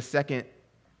 to the second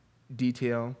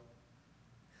detail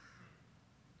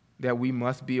that we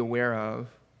must be aware of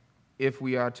if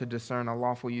we are to discern a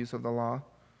lawful use of the law.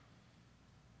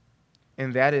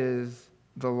 And that is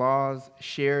the law's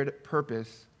shared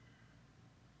purpose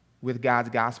with God's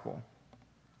gospel.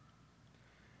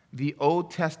 The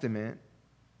Old Testament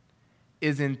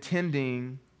is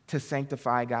intending to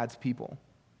sanctify God's people.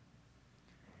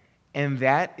 And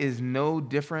that is no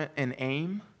different an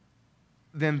aim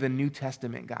than the New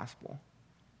Testament gospel.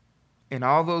 And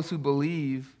all those who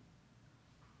believe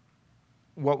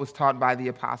what was taught by the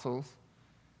apostles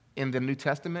in the New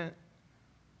Testament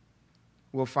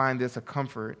will find this a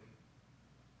comfort,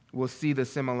 will see the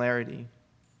similarity.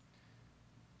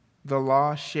 The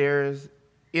law shares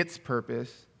its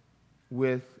purpose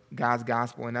with God's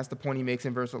gospel. And that's the point he makes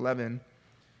in verse 11.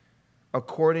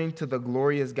 According to the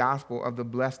glorious gospel of the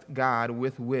blessed God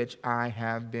with which I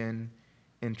have been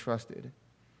entrusted.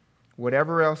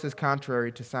 Whatever else is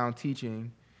contrary to sound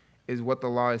teaching is what the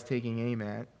law is taking aim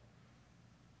at.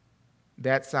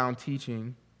 That sound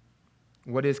teaching,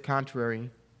 what is contrary?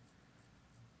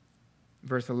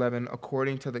 Verse 11,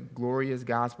 according to the glorious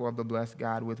gospel of the blessed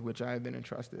God with which I have been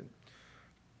entrusted.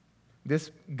 This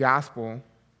gospel,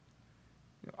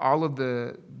 all of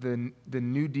the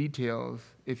new details,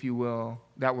 if you will,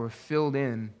 that were filled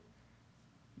in,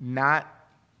 not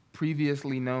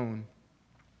previously known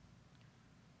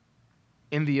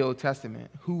in the Old Testament.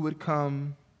 Who would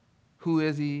come? Who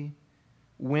is he?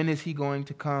 When is he going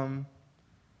to come?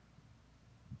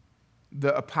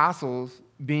 The apostles,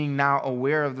 being now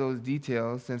aware of those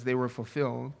details since they were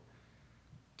fulfilled,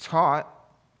 taught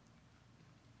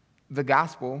the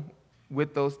gospel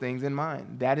with those things in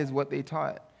mind. That is what they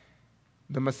taught.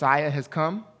 The Messiah has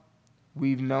come.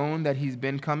 We've known that he's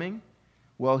been coming.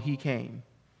 Well, he came.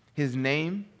 His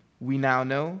name, we now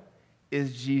know,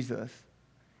 is Jesus.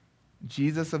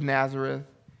 Jesus of Nazareth.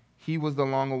 He was the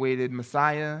long-awaited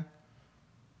Messiah.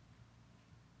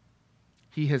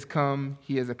 He has come.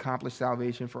 He has accomplished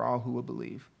salvation for all who will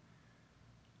believe.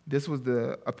 This was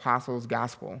the apostles'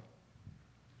 gospel.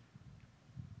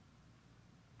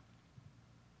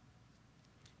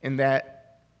 And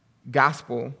that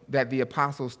gospel that the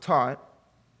apostles taught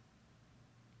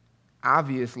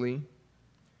obviously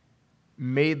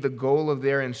made the goal of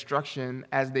their instruction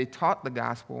as they taught the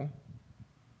gospel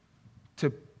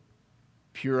to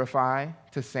purify,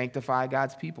 to sanctify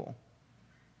God's people,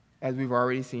 as we've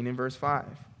already seen in verse 5.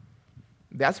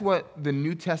 That's what the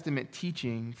New Testament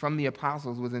teaching from the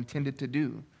apostles was intended to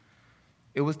do.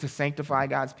 It was to sanctify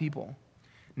God's people,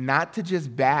 not to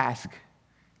just bask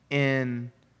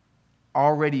in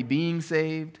already being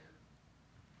saved.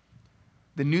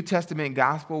 The New Testament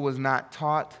gospel was not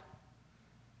taught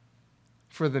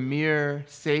for the mere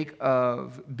sake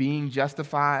of being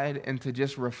justified and to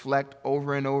just reflect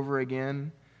over and over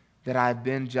again that I've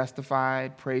been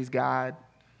justified, praise God,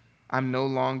 I'm no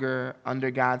longer under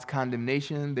God's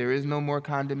condemnation. There is no more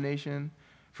condemnation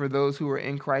for those who are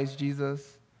in Christ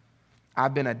Jesus.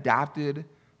 I've been adopted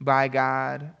by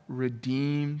God,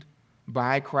 redeemed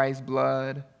by Christ's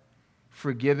blood,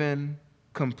 forgiven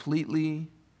completely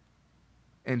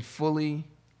and fully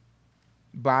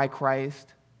by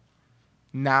Christ.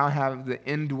 Now have the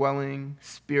indwelling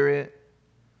Spirit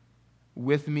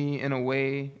with me in a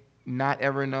way not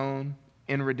ever known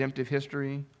in redemptive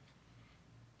history.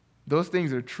 Those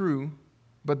things are true,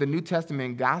 but the New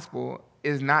Testament gospel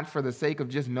is not for the sake of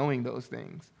just knowing those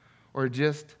things or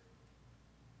just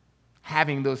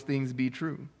having those things be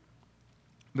true,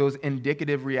 those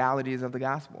indicative realities of the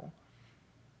gospel.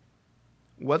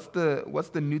 What's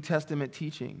the New Testament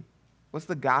teaching? What's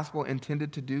the gospel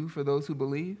intended to do for those who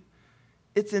believe?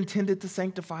 It's intended to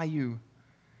sanctify you.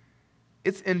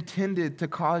 It's intended to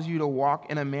cause you to walk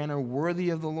in a manner worthy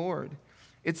of the Lord.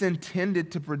 It's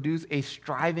intended to produce a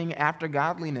striving after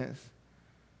godliness.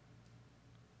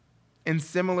 And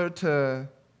similar to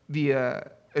the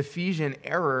Ephesian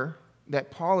error that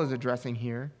Paul is addressing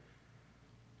here,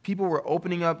 people were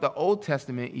opening up the Old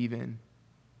Testament even,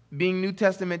 being New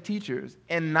Testament teachers,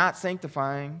 and not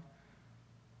sanctifying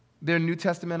their New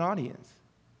Testament audience.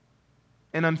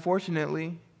 And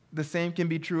unfortunately, the same can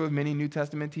be true of many New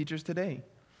Testament teachers today.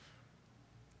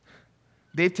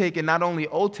 They've taken not only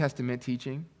Old Testament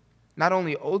teaching, not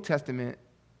only Old Testament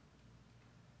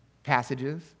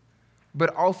passages,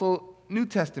 but also New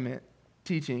Testament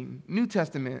teaching, New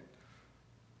Testament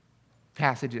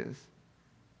passages,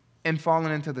 and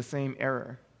fallen into the same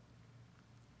error.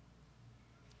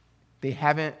 They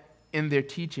haven't, in their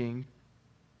teaching,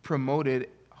 promoted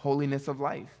holiness of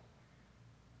life.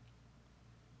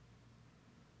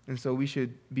 And so we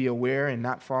should be aware and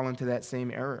not fall into that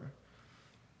same error.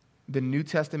 The New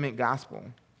Testament gospel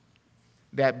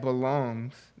that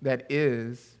belongs, that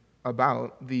is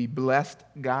about the blessed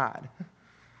God,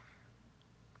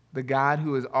 the God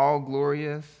who is all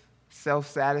glorious,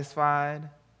 self-satisfied,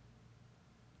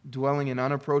 dwelling in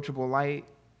unapproachable light,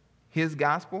 his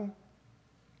gospel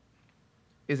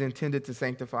is intended to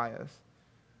sanctify us.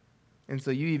 And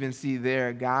so you even see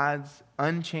there God's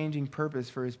unchanging purpose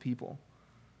for his people.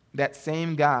 That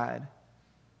same God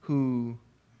who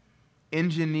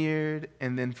engineered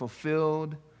and then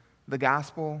fulfilled the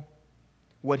gospel,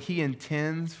 what he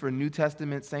intends for New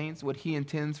Testament saints, what he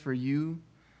intends for you,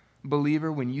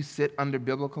 believer, when you sit under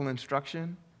biblical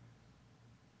instruction,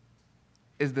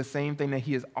 is the same thing that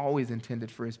he has always intended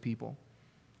for his people.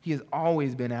 He has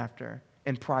always been after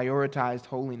and prioritized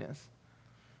holiness.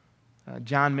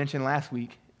 John mentioned last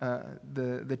week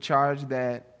the charge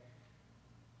that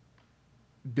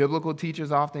biblical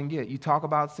teachers often get. You talk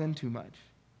about sin too much.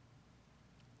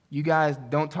 You guys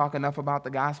don't talk enough about the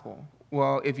gospel.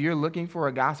 Well, if you're looking for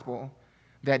a gospel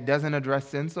that doesn't address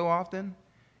sin so often,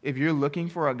 if you're looking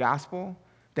for a gospel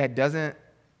that doesn't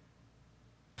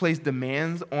place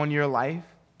demands on your life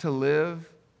to live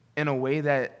in a way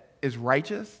that is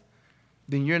righteous,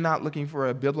 then you're not looking for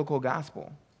a biblical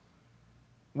gospel.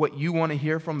 What you want to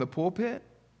hear from the pulpit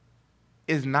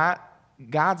is not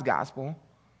God's gospel.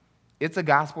 It's a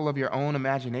gospel of your own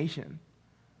imagination.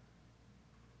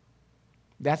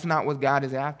 That's not what God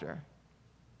is after.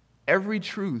 Every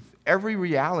truth, every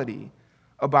reality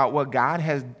about what God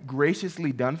has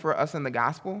graciously done for us in the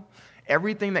gospel,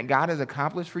 everything that God has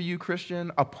accomplished for you,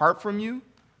 Christian, apart from you,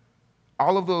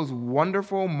 all of those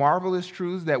wonderful, marvelous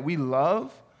truths that we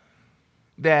love,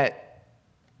 that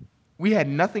we had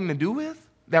nothing to do with,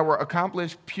 that were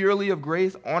accomplished purely of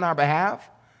grace on our behalf,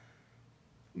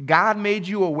 God made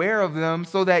you aware of them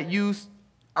so that you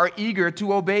are eager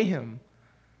to obey him.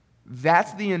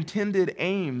 That's the intended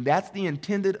aim. That's the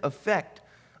intended effect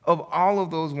of all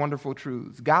of those wonderful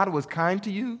truths. God was kind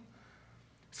to you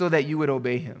so that you would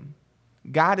obey him.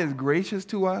 God is gracious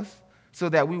to us so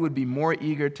that we would be more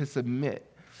eager to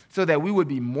submit, so that we would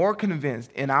be more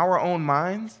convinced in our own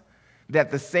minds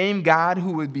that the same God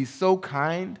who would be so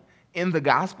kind in the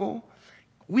gospel,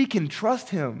 we can trust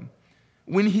him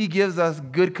when he gives us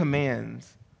good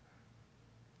commands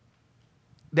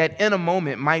that in a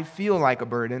moment might feel like a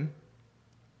burden,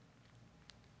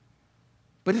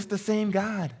 but it's the same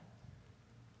God.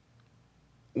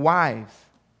 Wives,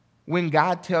 when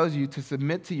God tells you to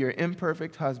submit to your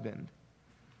imperfect husband,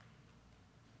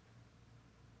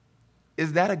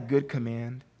 is that a good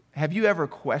command? Have you ever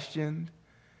questioned,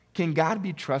 can God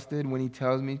be trusted when he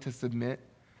tells me to submit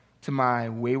to my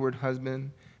wayward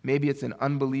husband? Maybe it's an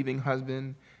unbelieving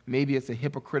husband. Maybe it's a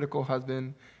hypocritical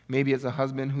husband. Maybe it's a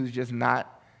husband who's just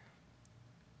not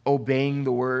obeying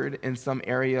the word in some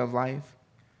area of life.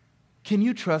 Can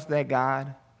you trust that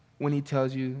God when he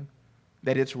tells you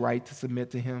that it's right to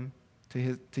submit to him,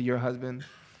 to your husband?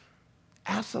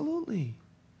 Absolutely.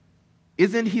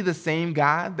 Isn't he the same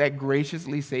God that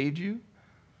graciously saved you?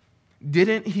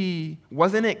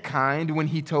 Wasn't it kind when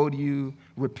he told you,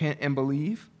 repent and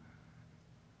believe?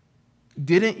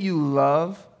 Didn't you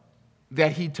love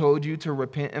that he told you to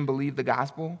repent and believe the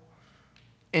gospel?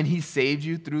 And he saved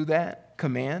you through that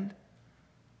command?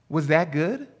 Was that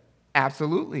good?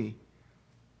 Absolutely.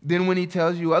 Then when he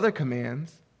tells you other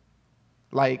commands,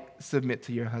 like submit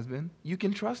to your husband, you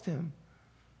can trust him.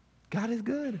 God is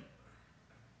good.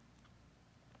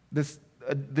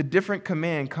 The different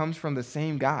command comes from the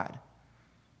same God.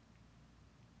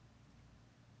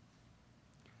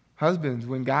 Husbands,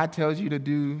 when God tells you to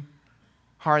do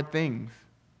hard things,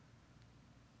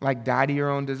 like die to your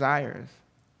own desires,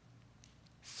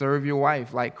 serve your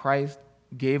wife like Christ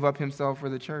gave up himself for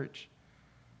the church,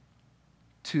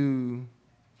 to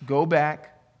go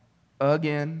back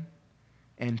again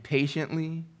and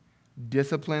patiently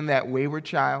discipline that wayward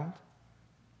child,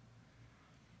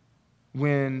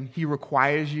 when he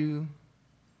requires you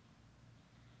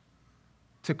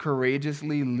to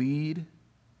courageously lead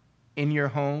in your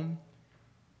home,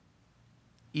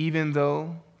 even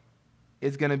though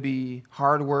it's going to be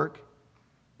hard work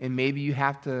and maybe you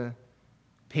have to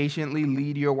patiently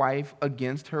lead your wife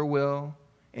against her will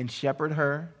and shepherd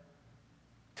her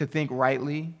to think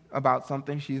rightly about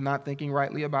something she's not thinking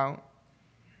rightly about.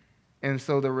 And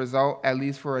so the result, at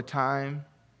least for a time,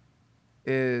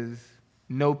 is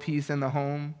no peace in the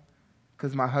home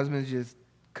because my husband's just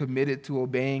committed to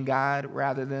obeying God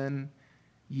rather than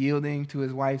yielding to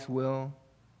his wife's will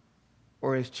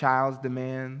or his child's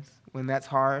demands. When that's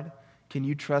hard, can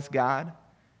you trust God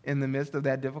in the midst of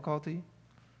that difficulty?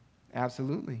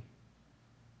 Absolutely.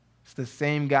 It's the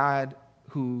same God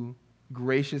who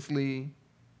graciously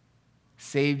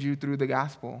saved you through the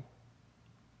gospel.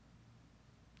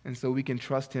 And so we can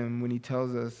trust him when he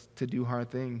tells us to do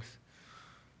hard things.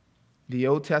 The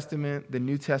Old Testament, the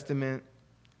New Testament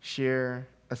share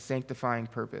a sanctifying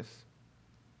purpose.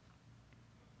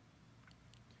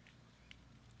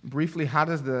 Briefly, how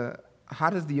does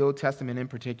the Old Testament in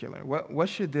particular, what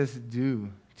should this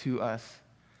do to us,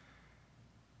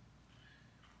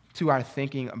 to our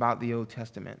thinking about the Old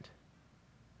Testament?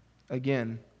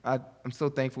 Again, I'm so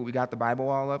thankful we got the Bible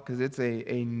all up because it's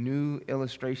a new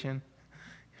illustration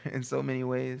in so many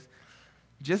ways.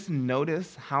 Just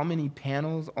notice how many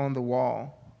panels on the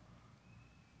wall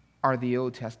are the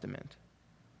Old Testament.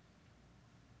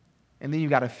 And then you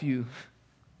got a few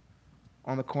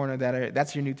on the corner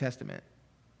that's your New Testament.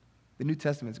 The New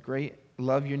Testament's great.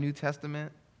 Love your New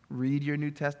Testament. Read your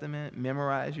New Testament.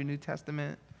 Memorize your New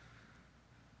Testament.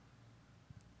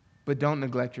 But don't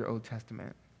neglect your Old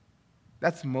Testament.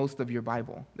 That's most of your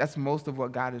Bible. That's most of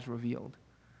what God has revealed.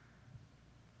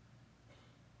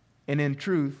 And in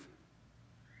truth,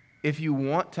 if you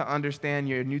want to understand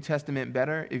your New Testament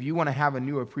better, if you want to have a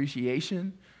new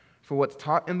appreciation for what's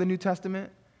taught in the New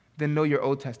Testament, then know your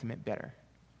Old Testament better.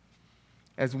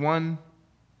 As one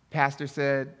pastor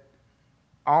said,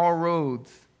 all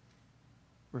roads,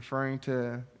 referring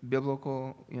to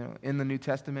biblical, in the New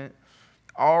Testament,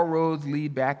 all roads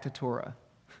lead back to Torah.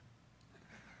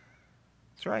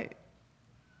 That's right.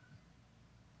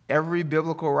 Every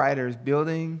biblical writer is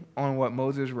building on what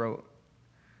Moses wrote.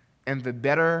 And the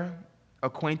better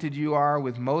acquainted you are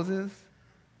with Moses,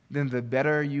 then the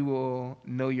better you will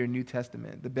know your New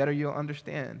Testament, the better you'll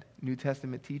understand New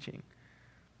Testament teaching.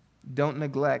 Don't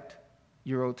neglect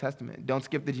your Old Testament. Don't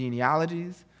skip the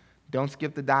genealogies. Don't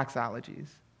skip the doxologies.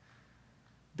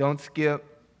 Don't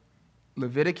skip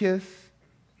Leviticus.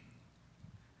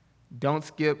 Don't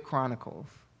skip Chronicles.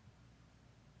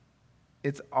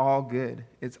 It's all good.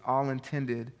 It's all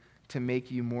intended to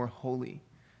make you more holy,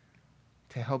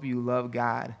 to help you love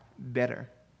God better.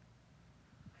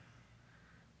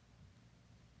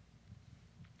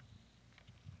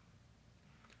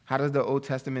 How does the Old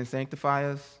Testament sanctify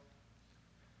us?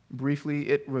 Briefly,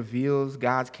 it reveals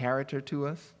God's character to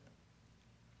us.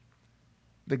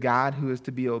 The God who is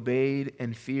to be obeyed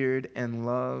and feared and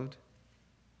loved.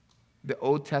 The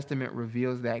Old Testament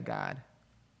reveals that God.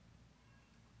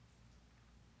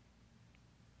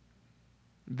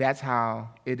 That's how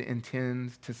it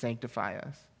intends to sanctify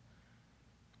us.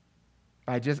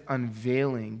 By just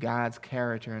unveiling God's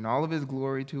character and all of his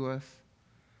glory to us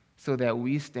so that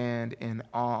we stand in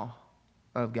awe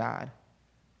of God.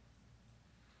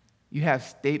 You have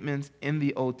statements in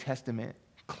the Old Testament,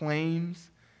 claims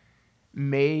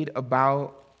made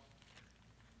about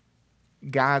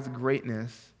God's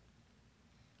greatness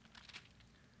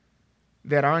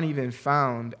that aren't even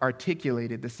found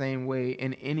articulated the same way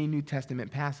in any New Testament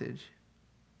passage.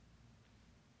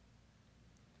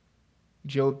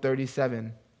 Job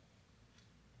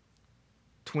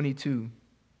 37:22.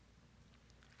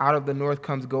 Out of the north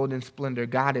comes golden splendor.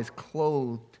 God is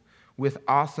clothed with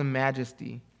awesome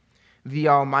majesty. The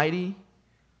Almighty,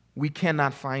 we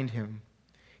cannot find him.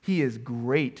 He is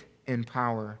great in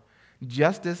power.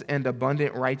 Justice and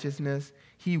abundant righteousness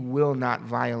he will not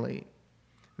violate.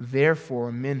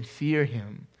 Therefore, men fear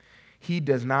him. He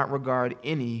does not regard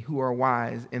any who are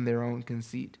wise in their own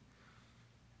conceit.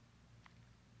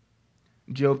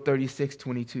 Job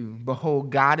 36:22.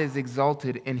 Behold, God is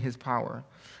exalted in his power.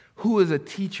 Who is a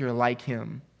teacher like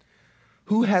him?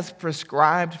 Who has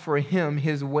prescribed for him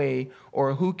his way,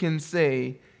 or who can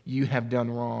say, you have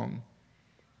done wrong?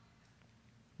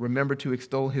 Remember to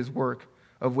extol his work,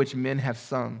 of which men have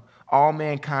sung. All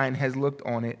mankind has looked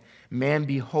on it. Man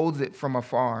beholds it from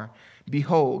afar.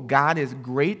 Behold, God is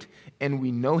great, and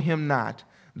we know him not.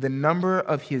 The number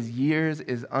of his years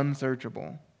is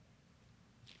unsearchable.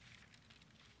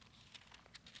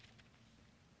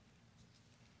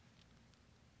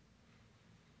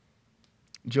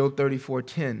 Job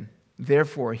 34:10.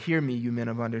 Therefore, hear me, you men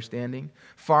of understanding.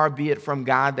 Far be it from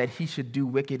God that he should do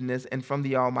wickedness, and from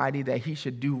the Almighty that he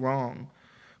should do wrong.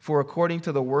 For according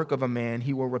to the work of a man,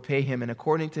 he will repay him, and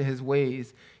according to his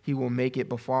ways, he will make it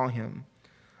befall him.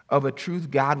 Of a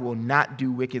truth, God will not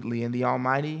do wickedly, and the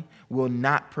Almighty will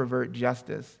not pervert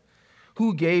justice.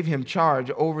 Who gave him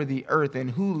charge over the earth, and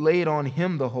who laid on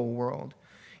him the whole world?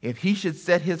 If he should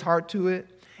set his heart to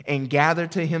it, and gather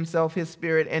to himself his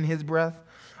spirit and his breath,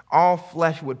 all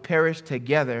flesh would perish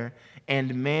together,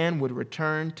 and man would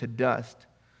return to dust.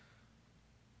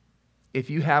 If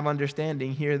you have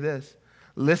understanding, hear this.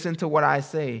 Listen to what I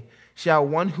say. Shall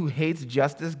one who hates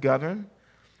justice govern?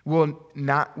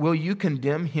 Will you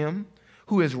condemn him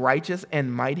who is righteous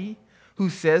and mighty, who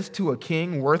says to a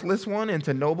king, worthless one, and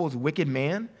to nobles, wicked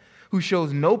man, who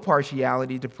shows no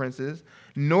partiality to princes,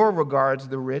 nor regards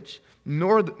the rich,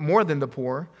 nor more than the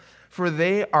poor, for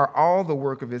they are all the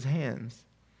work of his hands.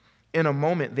 In a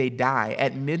moment they die.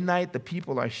 At midnight the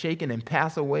people are shaken and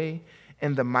pass away,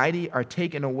 and the mighty are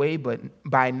taken away, but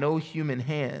by no human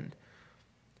hand.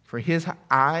 For his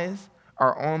eyes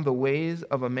are on the ways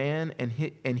of a man,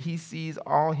 and he sees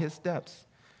all his steps.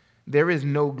 There is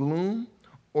no gloom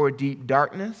or deep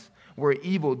darkness where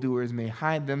evildoers may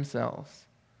hide themselves.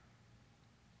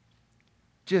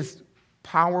 Just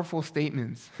powerful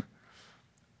statements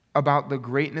about the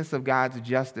greatness of God's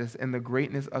justice and the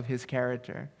greatness of his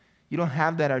character. You don't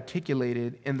have that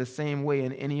articulated in the same way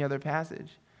in any other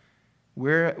passage.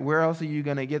 Where else are you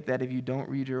going to get that if you don't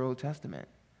read your Old Testament?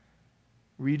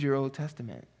 Read your Old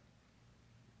Testament.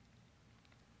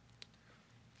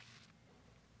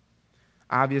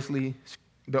 Obviously,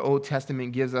 the Old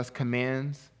Testament gives us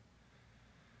commands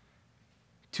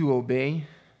to obey,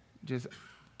 just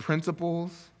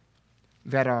principles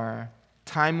that are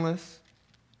timeless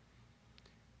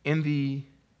in the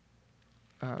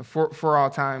for all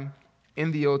time.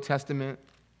 In the Old Testament,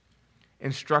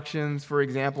 instructions, for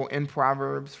example, in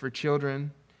Proverbs for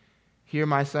children. Hear,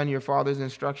 my son, your father's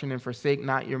instruction, and forsake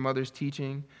not your mother's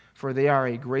teaching, for they are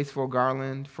a graceful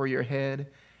garland for your head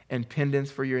and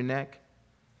pendants for your neck.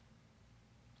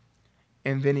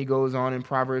 And then he goes on in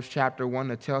Proverbs chapter 1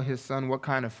 to tell his son what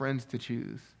kind of friends to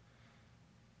choose.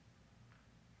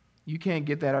 You can't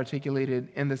get that articulated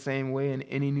in the same way in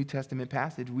any New Testament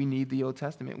passage. We need the Old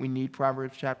Testament. We need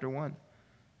Proverbs chapter 1.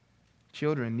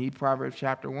 Children need Proverbs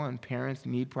chapter 1. Parents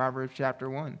need Proverbs chapter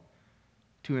 1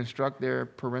 to instruct their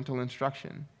parental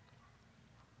instruction.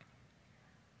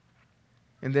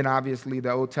 And then obviously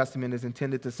the Old Testament is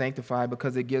intended to sanctify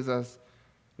because it gives us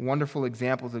wonderful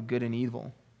examples of good and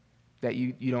evil that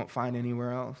you don't find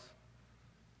anywhere else.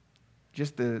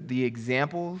 Just the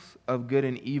examples of good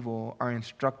and evil are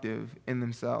instructive in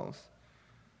themselves.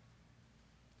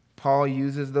 Paul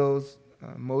uses those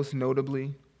most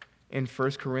notably in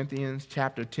 1 Corinthians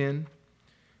chapter 10,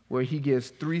 where he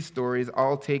gives 3 stories,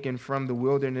 all taken from the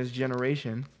wilderness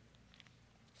generation.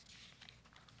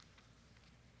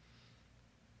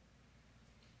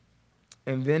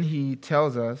 And then he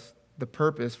tells us the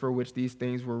purpose for which these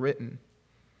things were written.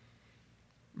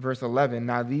 Verse 11,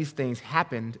 now these things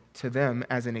happened to them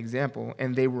as an example,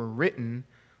 and they were written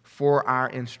for our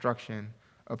instruction,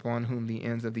 upon whom the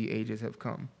ends of the ages have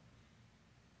come.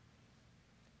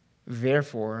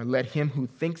 Therefore, let him who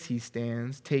thinks he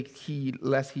stands take heed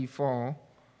lest he fall.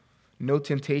 No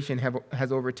temptation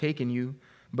has overtaken you,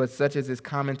 but such as is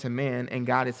common to man, and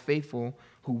God is faithful,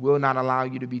 who will not allow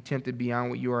you to be tempted beyond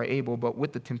what you are able, but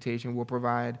with the temptation will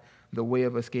provide the way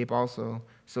of escape also,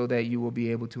 so that you will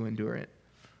be able to endure it.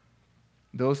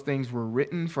 Those things were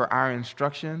written for our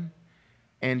instruction,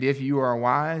 And if you are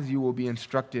wise, you will be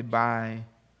instructed by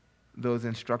those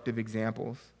instructive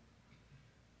examples,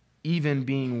 even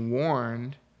being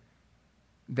warned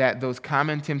that those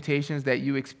common temptations that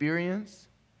you experience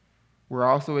were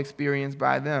also experienced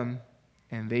by them,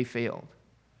 and they failed.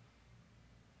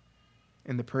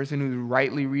 And the person who's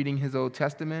rightly reading his Old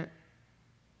Testament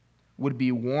would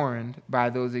be warned by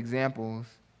those examples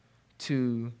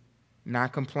to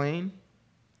not complain,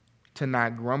 to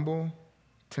not grumble,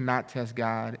 to not test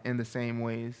God in the same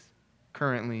ways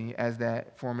currently as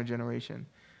that former generation.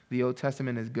 The Old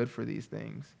Testament is good for these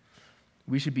things.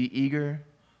 We should be eager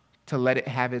to let it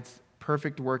have its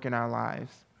perfect work in our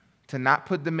lives, to not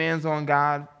put demands on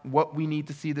God, what we need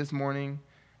to see this morning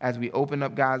as we open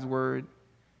up God's word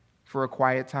for a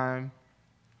quiet time,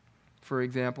 for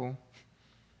example,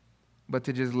 but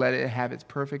to just let it have its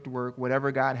perfect work.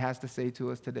 Whatever God has to say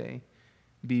to us today,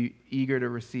 be eager to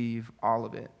receive all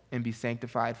of it and be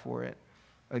sanctified for it.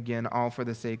 Again, all for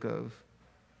the sake of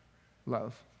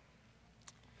love.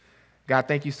 God,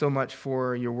 thank you so much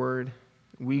for your word.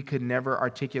 We could never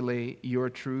articulate your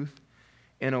truth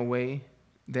in a way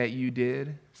that you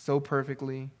did so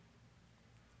perfectly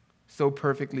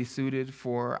suited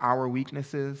for our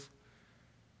weaknesses.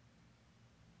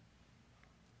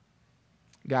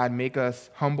 God, make us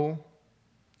humble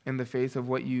in the face of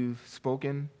what you've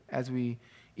spoken as we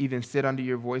even sit under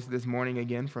your voice this morning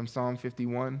again from Psalm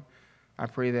 51. I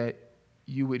pray that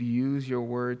you would use your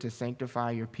word to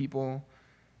sanctify your people,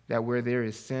 that where there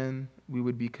is sin, we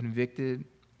would be convicted,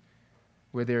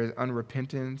 where there is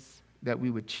unrepentance, that we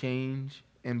would change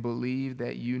and believe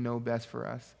that you know best for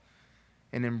us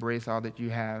and embrace all that you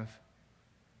have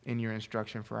in your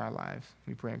instruction for our lives.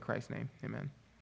 We pray in Christ's name. Amen.